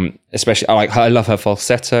 Especially, I love her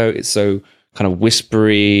falsetto. It's so kind of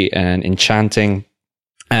whispery and enchanting.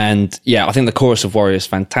 And yeah, I think the chorus of Warrior is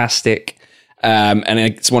fantastic. And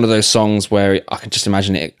it's one of those songs where I can just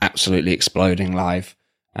imagine it absolutely exploding live.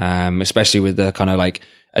 Especially with the kind of like,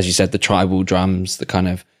 as you said, the tribal drums, the kind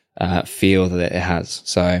of feel that it has.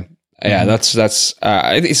 So yeah, that's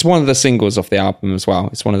it's one of the singles off the album as well.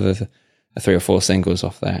 It's one of the 3 or 4 singles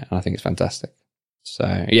off there, and I think it's fantastic.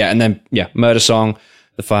 So yeah, and then Murder Song,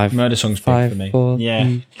 the 5. Murder Song's big for me. 4, yeah,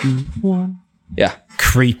 3, 2, 1. Yeah,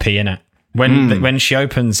 creepy, innit? When she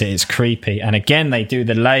opens it, it's creepy. And again, they do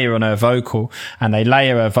the layer on her vocal, and they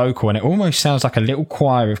layer her vocal, and it almost sounds like a little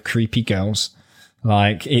choir of creepy girls.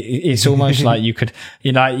 Like it's almost like you could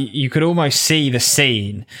almost see the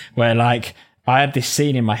scene where, like, I had this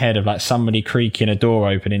scene in my head of like somebody creaking a door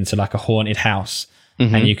open into like a haunted house,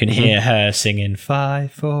 and you can hear her singing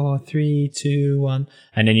 5, 4, 3, 2, 1,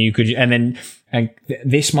 and then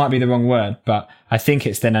this might be the wrong word, but I think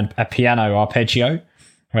it's then a piano arpeggio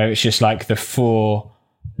where it's just like the 4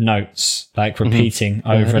 notes like repeating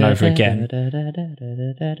over and over again.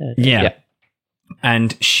 Yeah.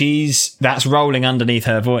 And that's rolling underneath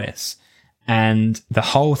her voice. And the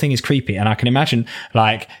whole thing is creepy. And I can imagine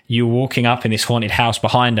like you walking up in this haunted house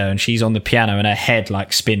behind her, and she's on the piano, and her head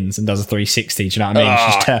like spins and does a 360. Do you know what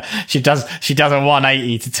I mean? She does a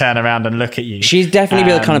 180 to turn around and look at you. She'd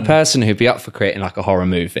definitely be the kind of person who'd be up for creating like a horror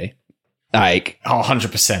movie. Like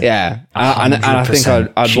 100%. Yeah. And I think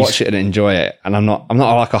I'd watch it and enjoy it. And I'm not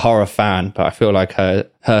like a horror fan, but I feel like her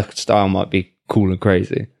style might be cool and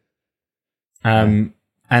crazy. And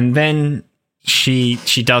then she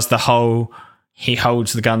does the whole, he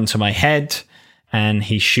holds the gun to my head and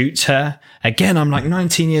he shoots her. Again, I'm like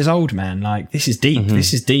 19 years old, man. Like, this is deep.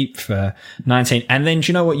 This is deep for 19. And then do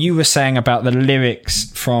you know what you were saying about the lyrics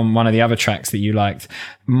from one of the other tracks that you liked?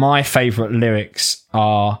 My favorite lyrics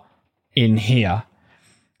are in here,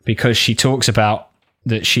 because she talks about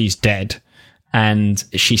that she's dead, and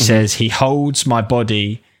she says, he holds my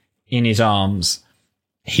body in his arms.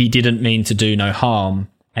 He didn't mean to do no harm.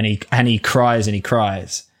 And he cries and he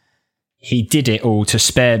cries. He did it all to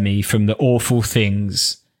spare me from the awful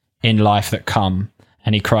things in life that come.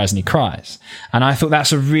 And he cries and he cries. And I thought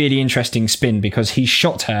that's a really interesting spin, because he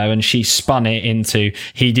shot her and she spun it into,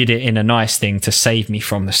 he did it in a nice thing to save me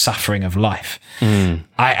from the suffering of life. And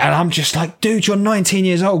I'm just like, dude, you're 19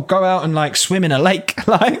 years old. Go out and like swim in a lake.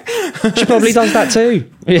 Like, she probably does that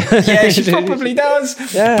too. Yeah, she probably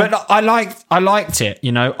does. Yeah. But I liked it.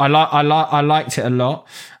 You know, I liked it a lot.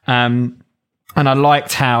 And I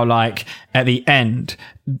liked how, like, at the end,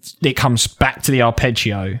 it comes back to the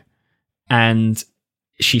arpeggio, and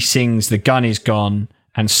she sings, the gun is gone,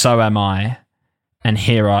 and so am I, and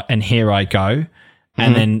here I go.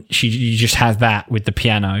 And then you just have that with the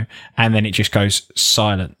piano, and then it just goes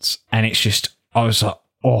silence. And it's just, I was like,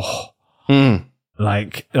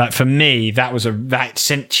 like for me, that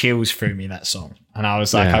sent chills through me, that song. And I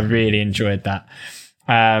was like, I really enjoyed that.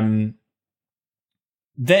 Then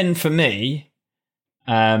for me,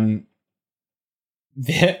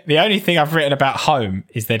 the only thing I've written about Home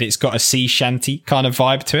is that it's got a sea shanty kind of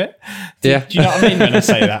vibe to it. Do you know what I mean when I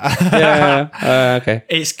say that? Okay.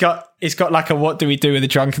 It's got like a what do we do with a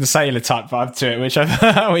drunken sailor type vibe to it,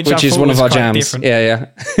 which is one of our jams. Different. Yeah.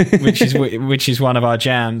 which is one of our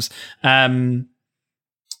jams. And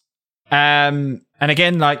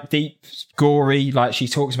again, like deep, gory, like she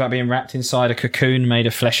talks about being wrapped inside a cocoon made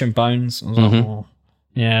of flesh and bones. I was like, oh.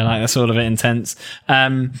 Yeah, like that's all of it intense.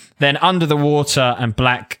 Then Under the Water and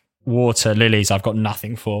Black Water Lilies, I've got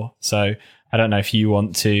nothing for. So I don't know if you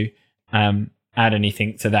want to add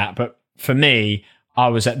anything to that. But for me, I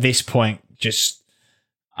was at this point just,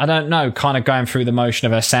 I don't know, kind of going through the motion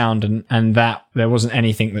of her sound, and that there wasn't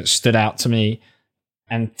anything that stood out to me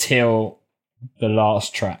until the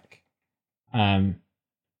last track. But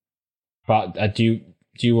do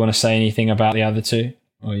you want to say anything about the other two?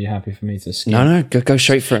 Or are you happy for me to skim? No, go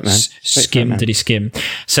straight for it, man. Did he skim?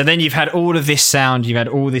 So then you've had all of this sound, you've had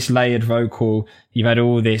all this layered vocal, you've had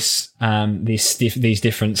all this these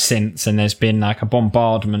different synths, and there's been like a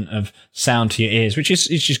bombardment of sound to your ears, which is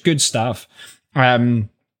just good stuff. And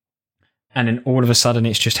then all of a sudden,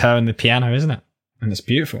 it's just her and the piano, isn't it? And it's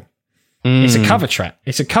beautiful. It's a cover track.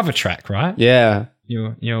 It's a cover track, right? Yeah.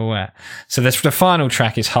 You're aware. So the final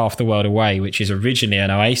track is Half the World Away, which is originally an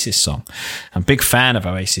Oasis song. I'm a big fan of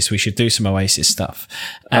Oasis. We should do some Oasis stuff.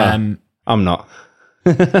 I'm not.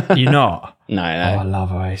 You're not? No. Oh, I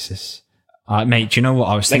love Oasis. Mate, do you know what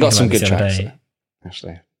I was thinking? They got some good the other tracks, day?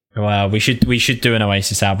 actually. Well, we should do an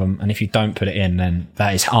Oasis album, and if you don't put it in, then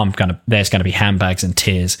there's gonna be handbags and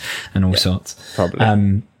tears and all sorts.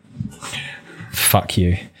 Probably. Fuck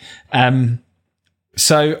you.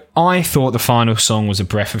 So I thought the final song was a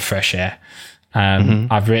breath of fresh air.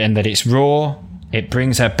 I've written that it's raw. It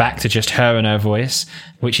brings her back to just her and her voice,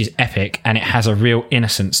 which is epic, and it has a real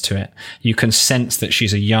innocence to it. You can sense that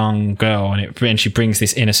she's a young girl, and she brings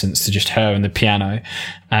this innocence to just her and the piano.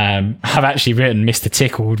 I've actually written Mr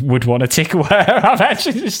Tickle would want to tickle her. I've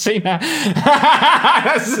actually just seen that.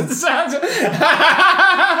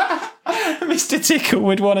 Mr Tickle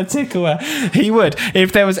would want to tickle her. He would.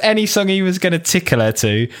 If there was any song he was going to tickle her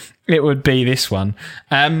to, it would be this one.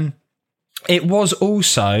 It was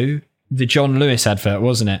also the John Lewis advert,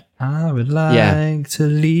 wasn't it? I would like to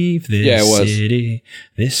leave this city,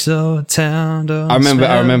 this old town. I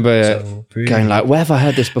remember so going like, where have I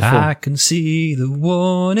heard this before? I can see the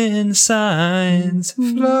warning signs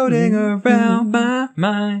floating around my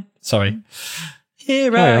mind. Sorry.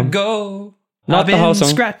 Here I go. Not I've the whole been song.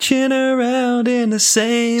 scratching around in the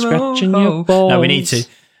same Scratching old your hole. balls. No, we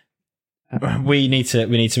need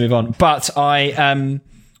to move on. But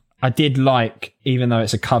I did like, even though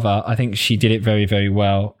it's a cover, I think she did it very, very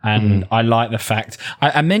well. And I like the fact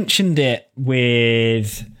I mentioned it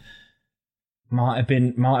with might have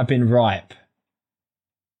been Ripe,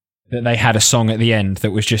 that they had a song at the end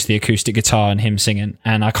that was just the acoustic guitar and him singing,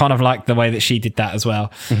 and I kind of liked the way that she did that as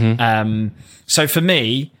well. So for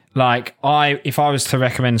me, like if I was to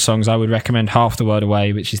recommend songs, I would recommend Half the World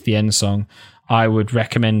Away, which is the end song. I would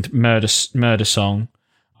recommend Murder Song.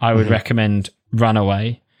 I would recommend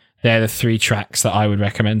Runaway. They're the 3 tracks that I would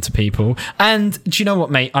recommend to people. And do you know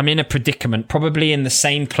what, mate? I'm in a predicament, probably in the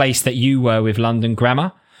same place that you were with London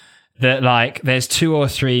Grammar, that like there's 2 or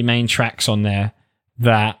 3 main tracks on there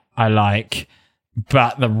that I like,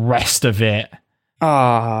 but the rest of it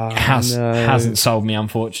hasn't sold me,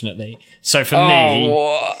 unfortunately. So for me,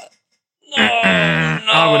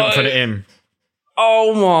 I wouldn't put it in.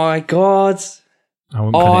 Oh my God.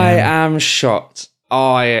 I am shocked.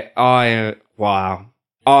 Wow.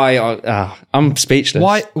 I'm speechless.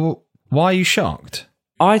 Why are you shocked?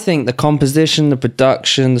 I think the composition, the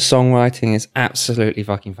production, the songwriting is absolutely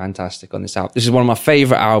fucking fantastic on this album. This is one of my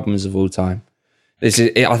favorite albums of all time. I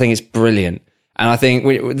think it's brilliant. And I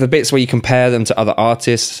think the bits where you compare them to other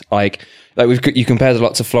artists, you compared a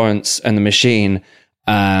lot to Florence and the Machine,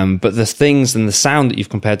 but the things and the sound that you've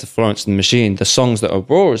compared to Florence and the Machine, the songs that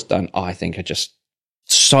Aurora's done, I think are just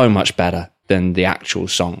so much better than the actual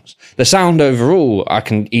songs. The sound overall, I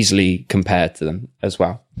can easily compare to them as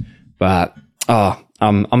well. But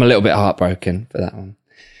I'm a little bit heartbroken for that one.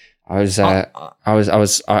 I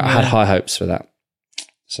had high hopes for that.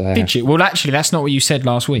 So did you? Well, actually, that's not what you said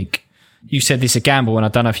last week. You said this is a gamble, and I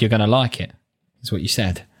don't know if you're going to like it. That's what you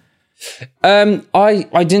said. I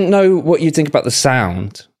didn't know what you'd think about the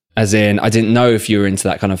sound. As in, I didn't know if you were into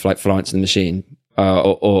that kind of like Florence and the Machine,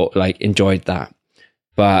 or like enjoyed that.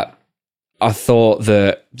 But I thought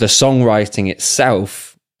that the songwriting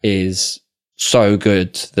itself is so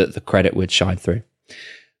good that the credit would shine through.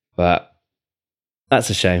 But that's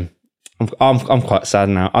a shame. I'm quite sad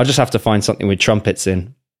now. I'll just have to find something with trumpets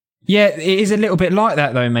in. Yeah, it is a little bit like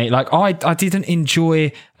that though, mate. Like I didn't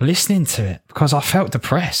enjoy listening to it because I felt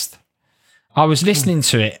depressed. I was listening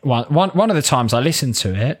to it one of the times I listened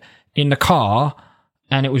to it in the car,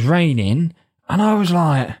 and it was raining, and I was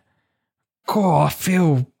like, God, I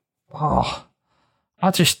feel.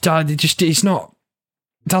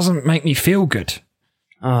 Doesn't make me feel good.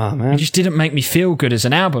 Oh, man. It just didn't make me feel good as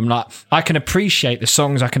an album. Like, I can appreciate the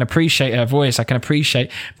songs, I can appreciate her voice,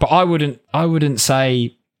 but I wouldn't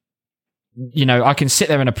say, I can sit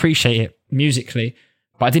there and appreciate it musically,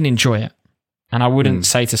 but I didn't enjoy it. And I wouldn't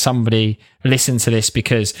say to somebody, listen to this,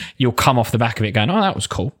 because you'll come off the back of it going, oh, that was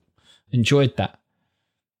cool. Enjoyed that.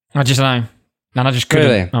 I just don't know. And I just couldn't,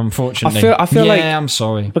 really? Unfortunately. I feel like, I'm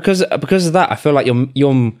sorry. Because of that, I feel like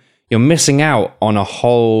you're missing out on a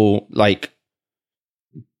whole like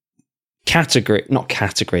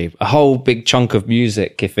a whole big chunk of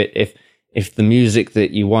music. If the music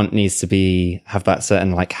that you want needs to have that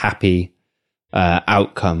certain like happy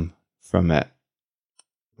outcome from it.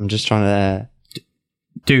 I'm just trying to.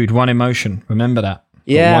 Dude, one emotion. Remember that.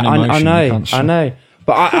 Yeah, I know.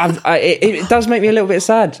 But it does make me a little bit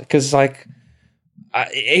sad because like.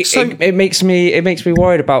 It makes me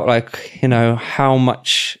worried about like how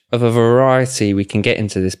much of a variety we can get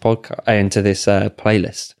into this podcast, into this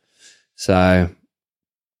playlist. So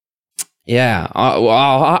yeah,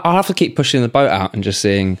 I'll have to keep pushing the boat out and just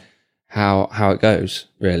seeing how it goes.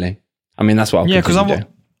 Really, I mean that's what I'll because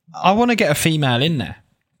I want to get a female in there,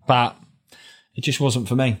 but It just wasn't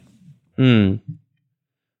for me.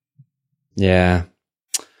 Yeah.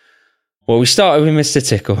 Well, we started with Mr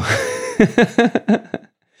Tickle.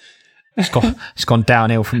 It's gone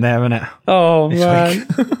downhill from there, hasn't it? Oh man.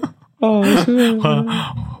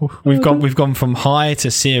 We've gone from high to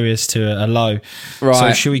serious to a low. Right.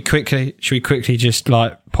 So should we quickly just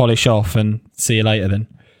like polish off and see you later then?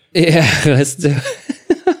 Yeah, let's do it.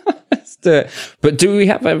 Let's do it. But do we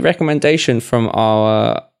have a recommendation from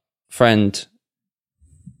our friend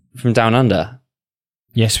from Down Under?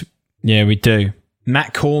 Yes, yeah, we do.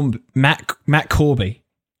 Matt Corby,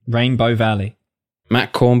 Rainbow Valley.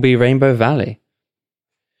 Matt Corby, Rainbow Valley.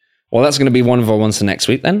 Well, that's going to be one of our ones for next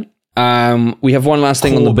week then. We have one last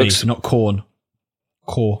thing on the books. Not Corn.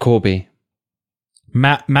 Corby.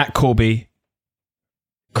 Matt Corby.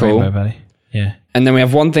 Cool. Rainbow Valley. Yeah. And then we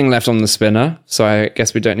have one thing left on the spinner, so I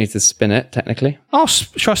guess we don't need to spin it, technically. Oh,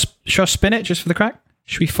 should I spin it just for the crack?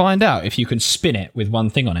 Should we find out if you can spin it with one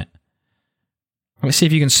thing on it? Let's see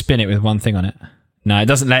if you can spin it with one thing on it. No, it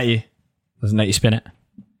doesn't let you. Doesn't let you spin it.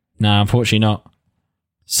 No, unfortunately not.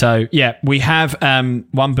 So, yeah, we have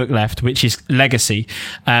one book left, which is Legacy.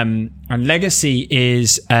 And Legacy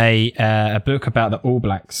is a book about the All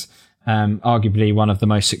Blacks, arguably one of the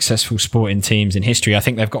most successful sporting teams in history. I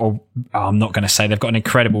think they've got I'm not going to say they've got an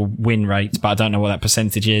incredible win rate, but I don't know what that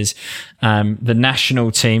percentage is. The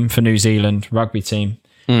national team for New Zealand, rugby team,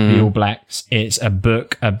 the All Blacks, it's a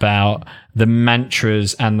book about the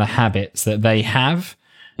mantras and the habits that they have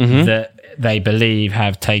that they believe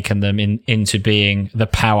have taken them into being the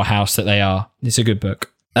powerhouse that they are. It's a good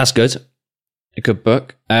book. That's good. A good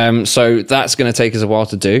book. So that's going to take us a while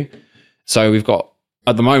to do. So we've got,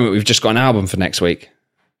 at the moment, we've just got an album for next week.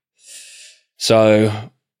 So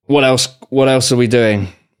what else are we doing?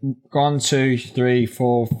 1, 2, 3,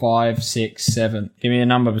 4, 5, 6, 7. Give me a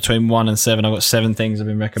number between 1 and 7. I've got 7 things I've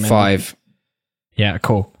been recommending. 5. Yeah,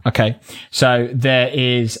 cool. Okay. So there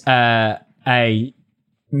is a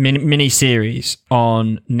mini series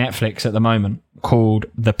on Netflix at the moment called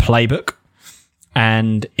The Playbook,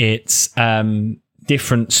 and it's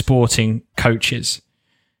different sporting coaches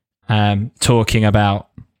talking about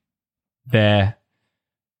their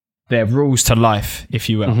rules to life, if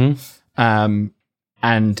you will.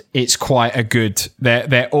 And it's quite a good.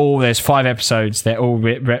 There's 5 episodes. They're all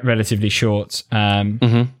relatively short, half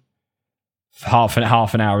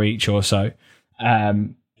an hour each or so.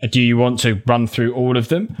 Do you want to run through all of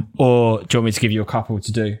them, or do you want me to give you a couple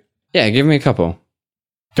to do? Yeah, give me a couple.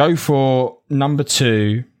 Go for number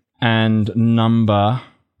 2 and number.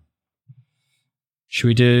 Should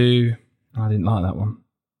we do? I didn't like that one.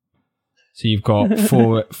 So you've got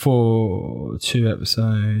 2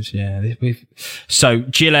 episodes. Yeah. So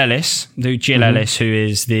Jill Ellis, Ellis, who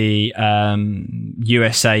is the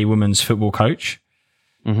USA women's football coach.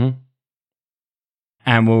 And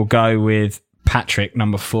we'll go with Patrick,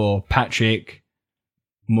 number 4. Patrick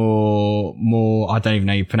Moore, I don't even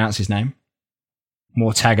know how you pronounce his name.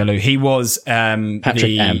 Mouratoglou. He was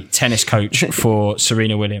the tennis coach for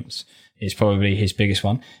Serena Williams. It's probably his biggest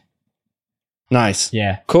one. Nice.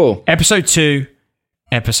 Yeah. Cool. Episode 2,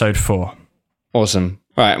 episode 4. Awesome.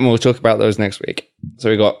 All right, and we'll talk about those next week. So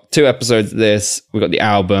we got 2 episodes of this, we got the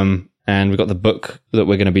album, and we got the book that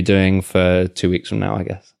we're going to be doing for 2 weeks from now, I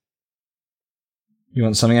guess. You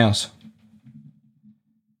want something else?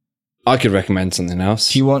 I could recommend something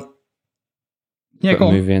else. Do you want? Yeah, Put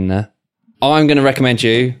a movie in there. I'm going to recommend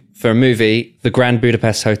you for a movie, The Grand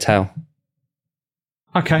Budapest Hotel.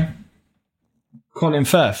 Okay. Colin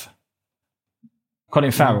Farrell.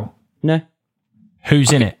 No.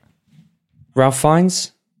 Who's in it? Ralph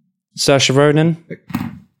Fiennes, Saoirse Ronan,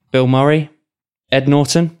 Bill Murray, Ed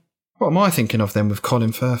Norton. What am I thinking of then with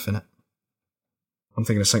Colin Firth in it? I'm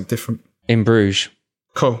thinking of something different. In Bruges.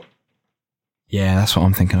 Cool. Yeah, that's what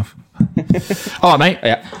I'm thinking of. All right, mate.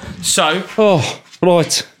 Yeah. So,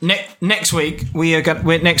 right. Next week we're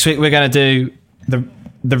gonna do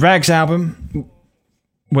the Rags album.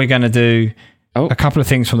 We're gonna do a couple of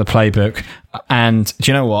things from the playbook, and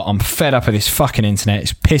do you know what? I'm fed up of this fucking internet.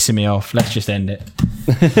 It's pissing me off. Let's just end it.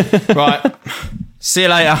 Right. See you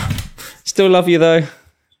later. Still love you though.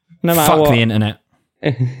 No matter what. Fuck the internet.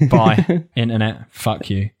 Bye, internet. Fuck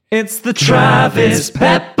you. It's the Travis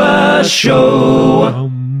Pepper Show.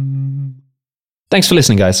 Thanks for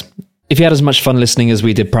listening, guys. If you had as much fun listening as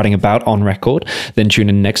we did prattling about on record, then tune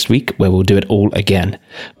in next week where we'll do it all again.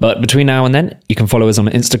 But between now and then, you can follow us on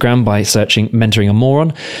Instagram by searching Mentoring a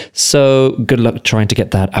Moron. So good luck trying to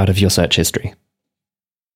get that out of your search history.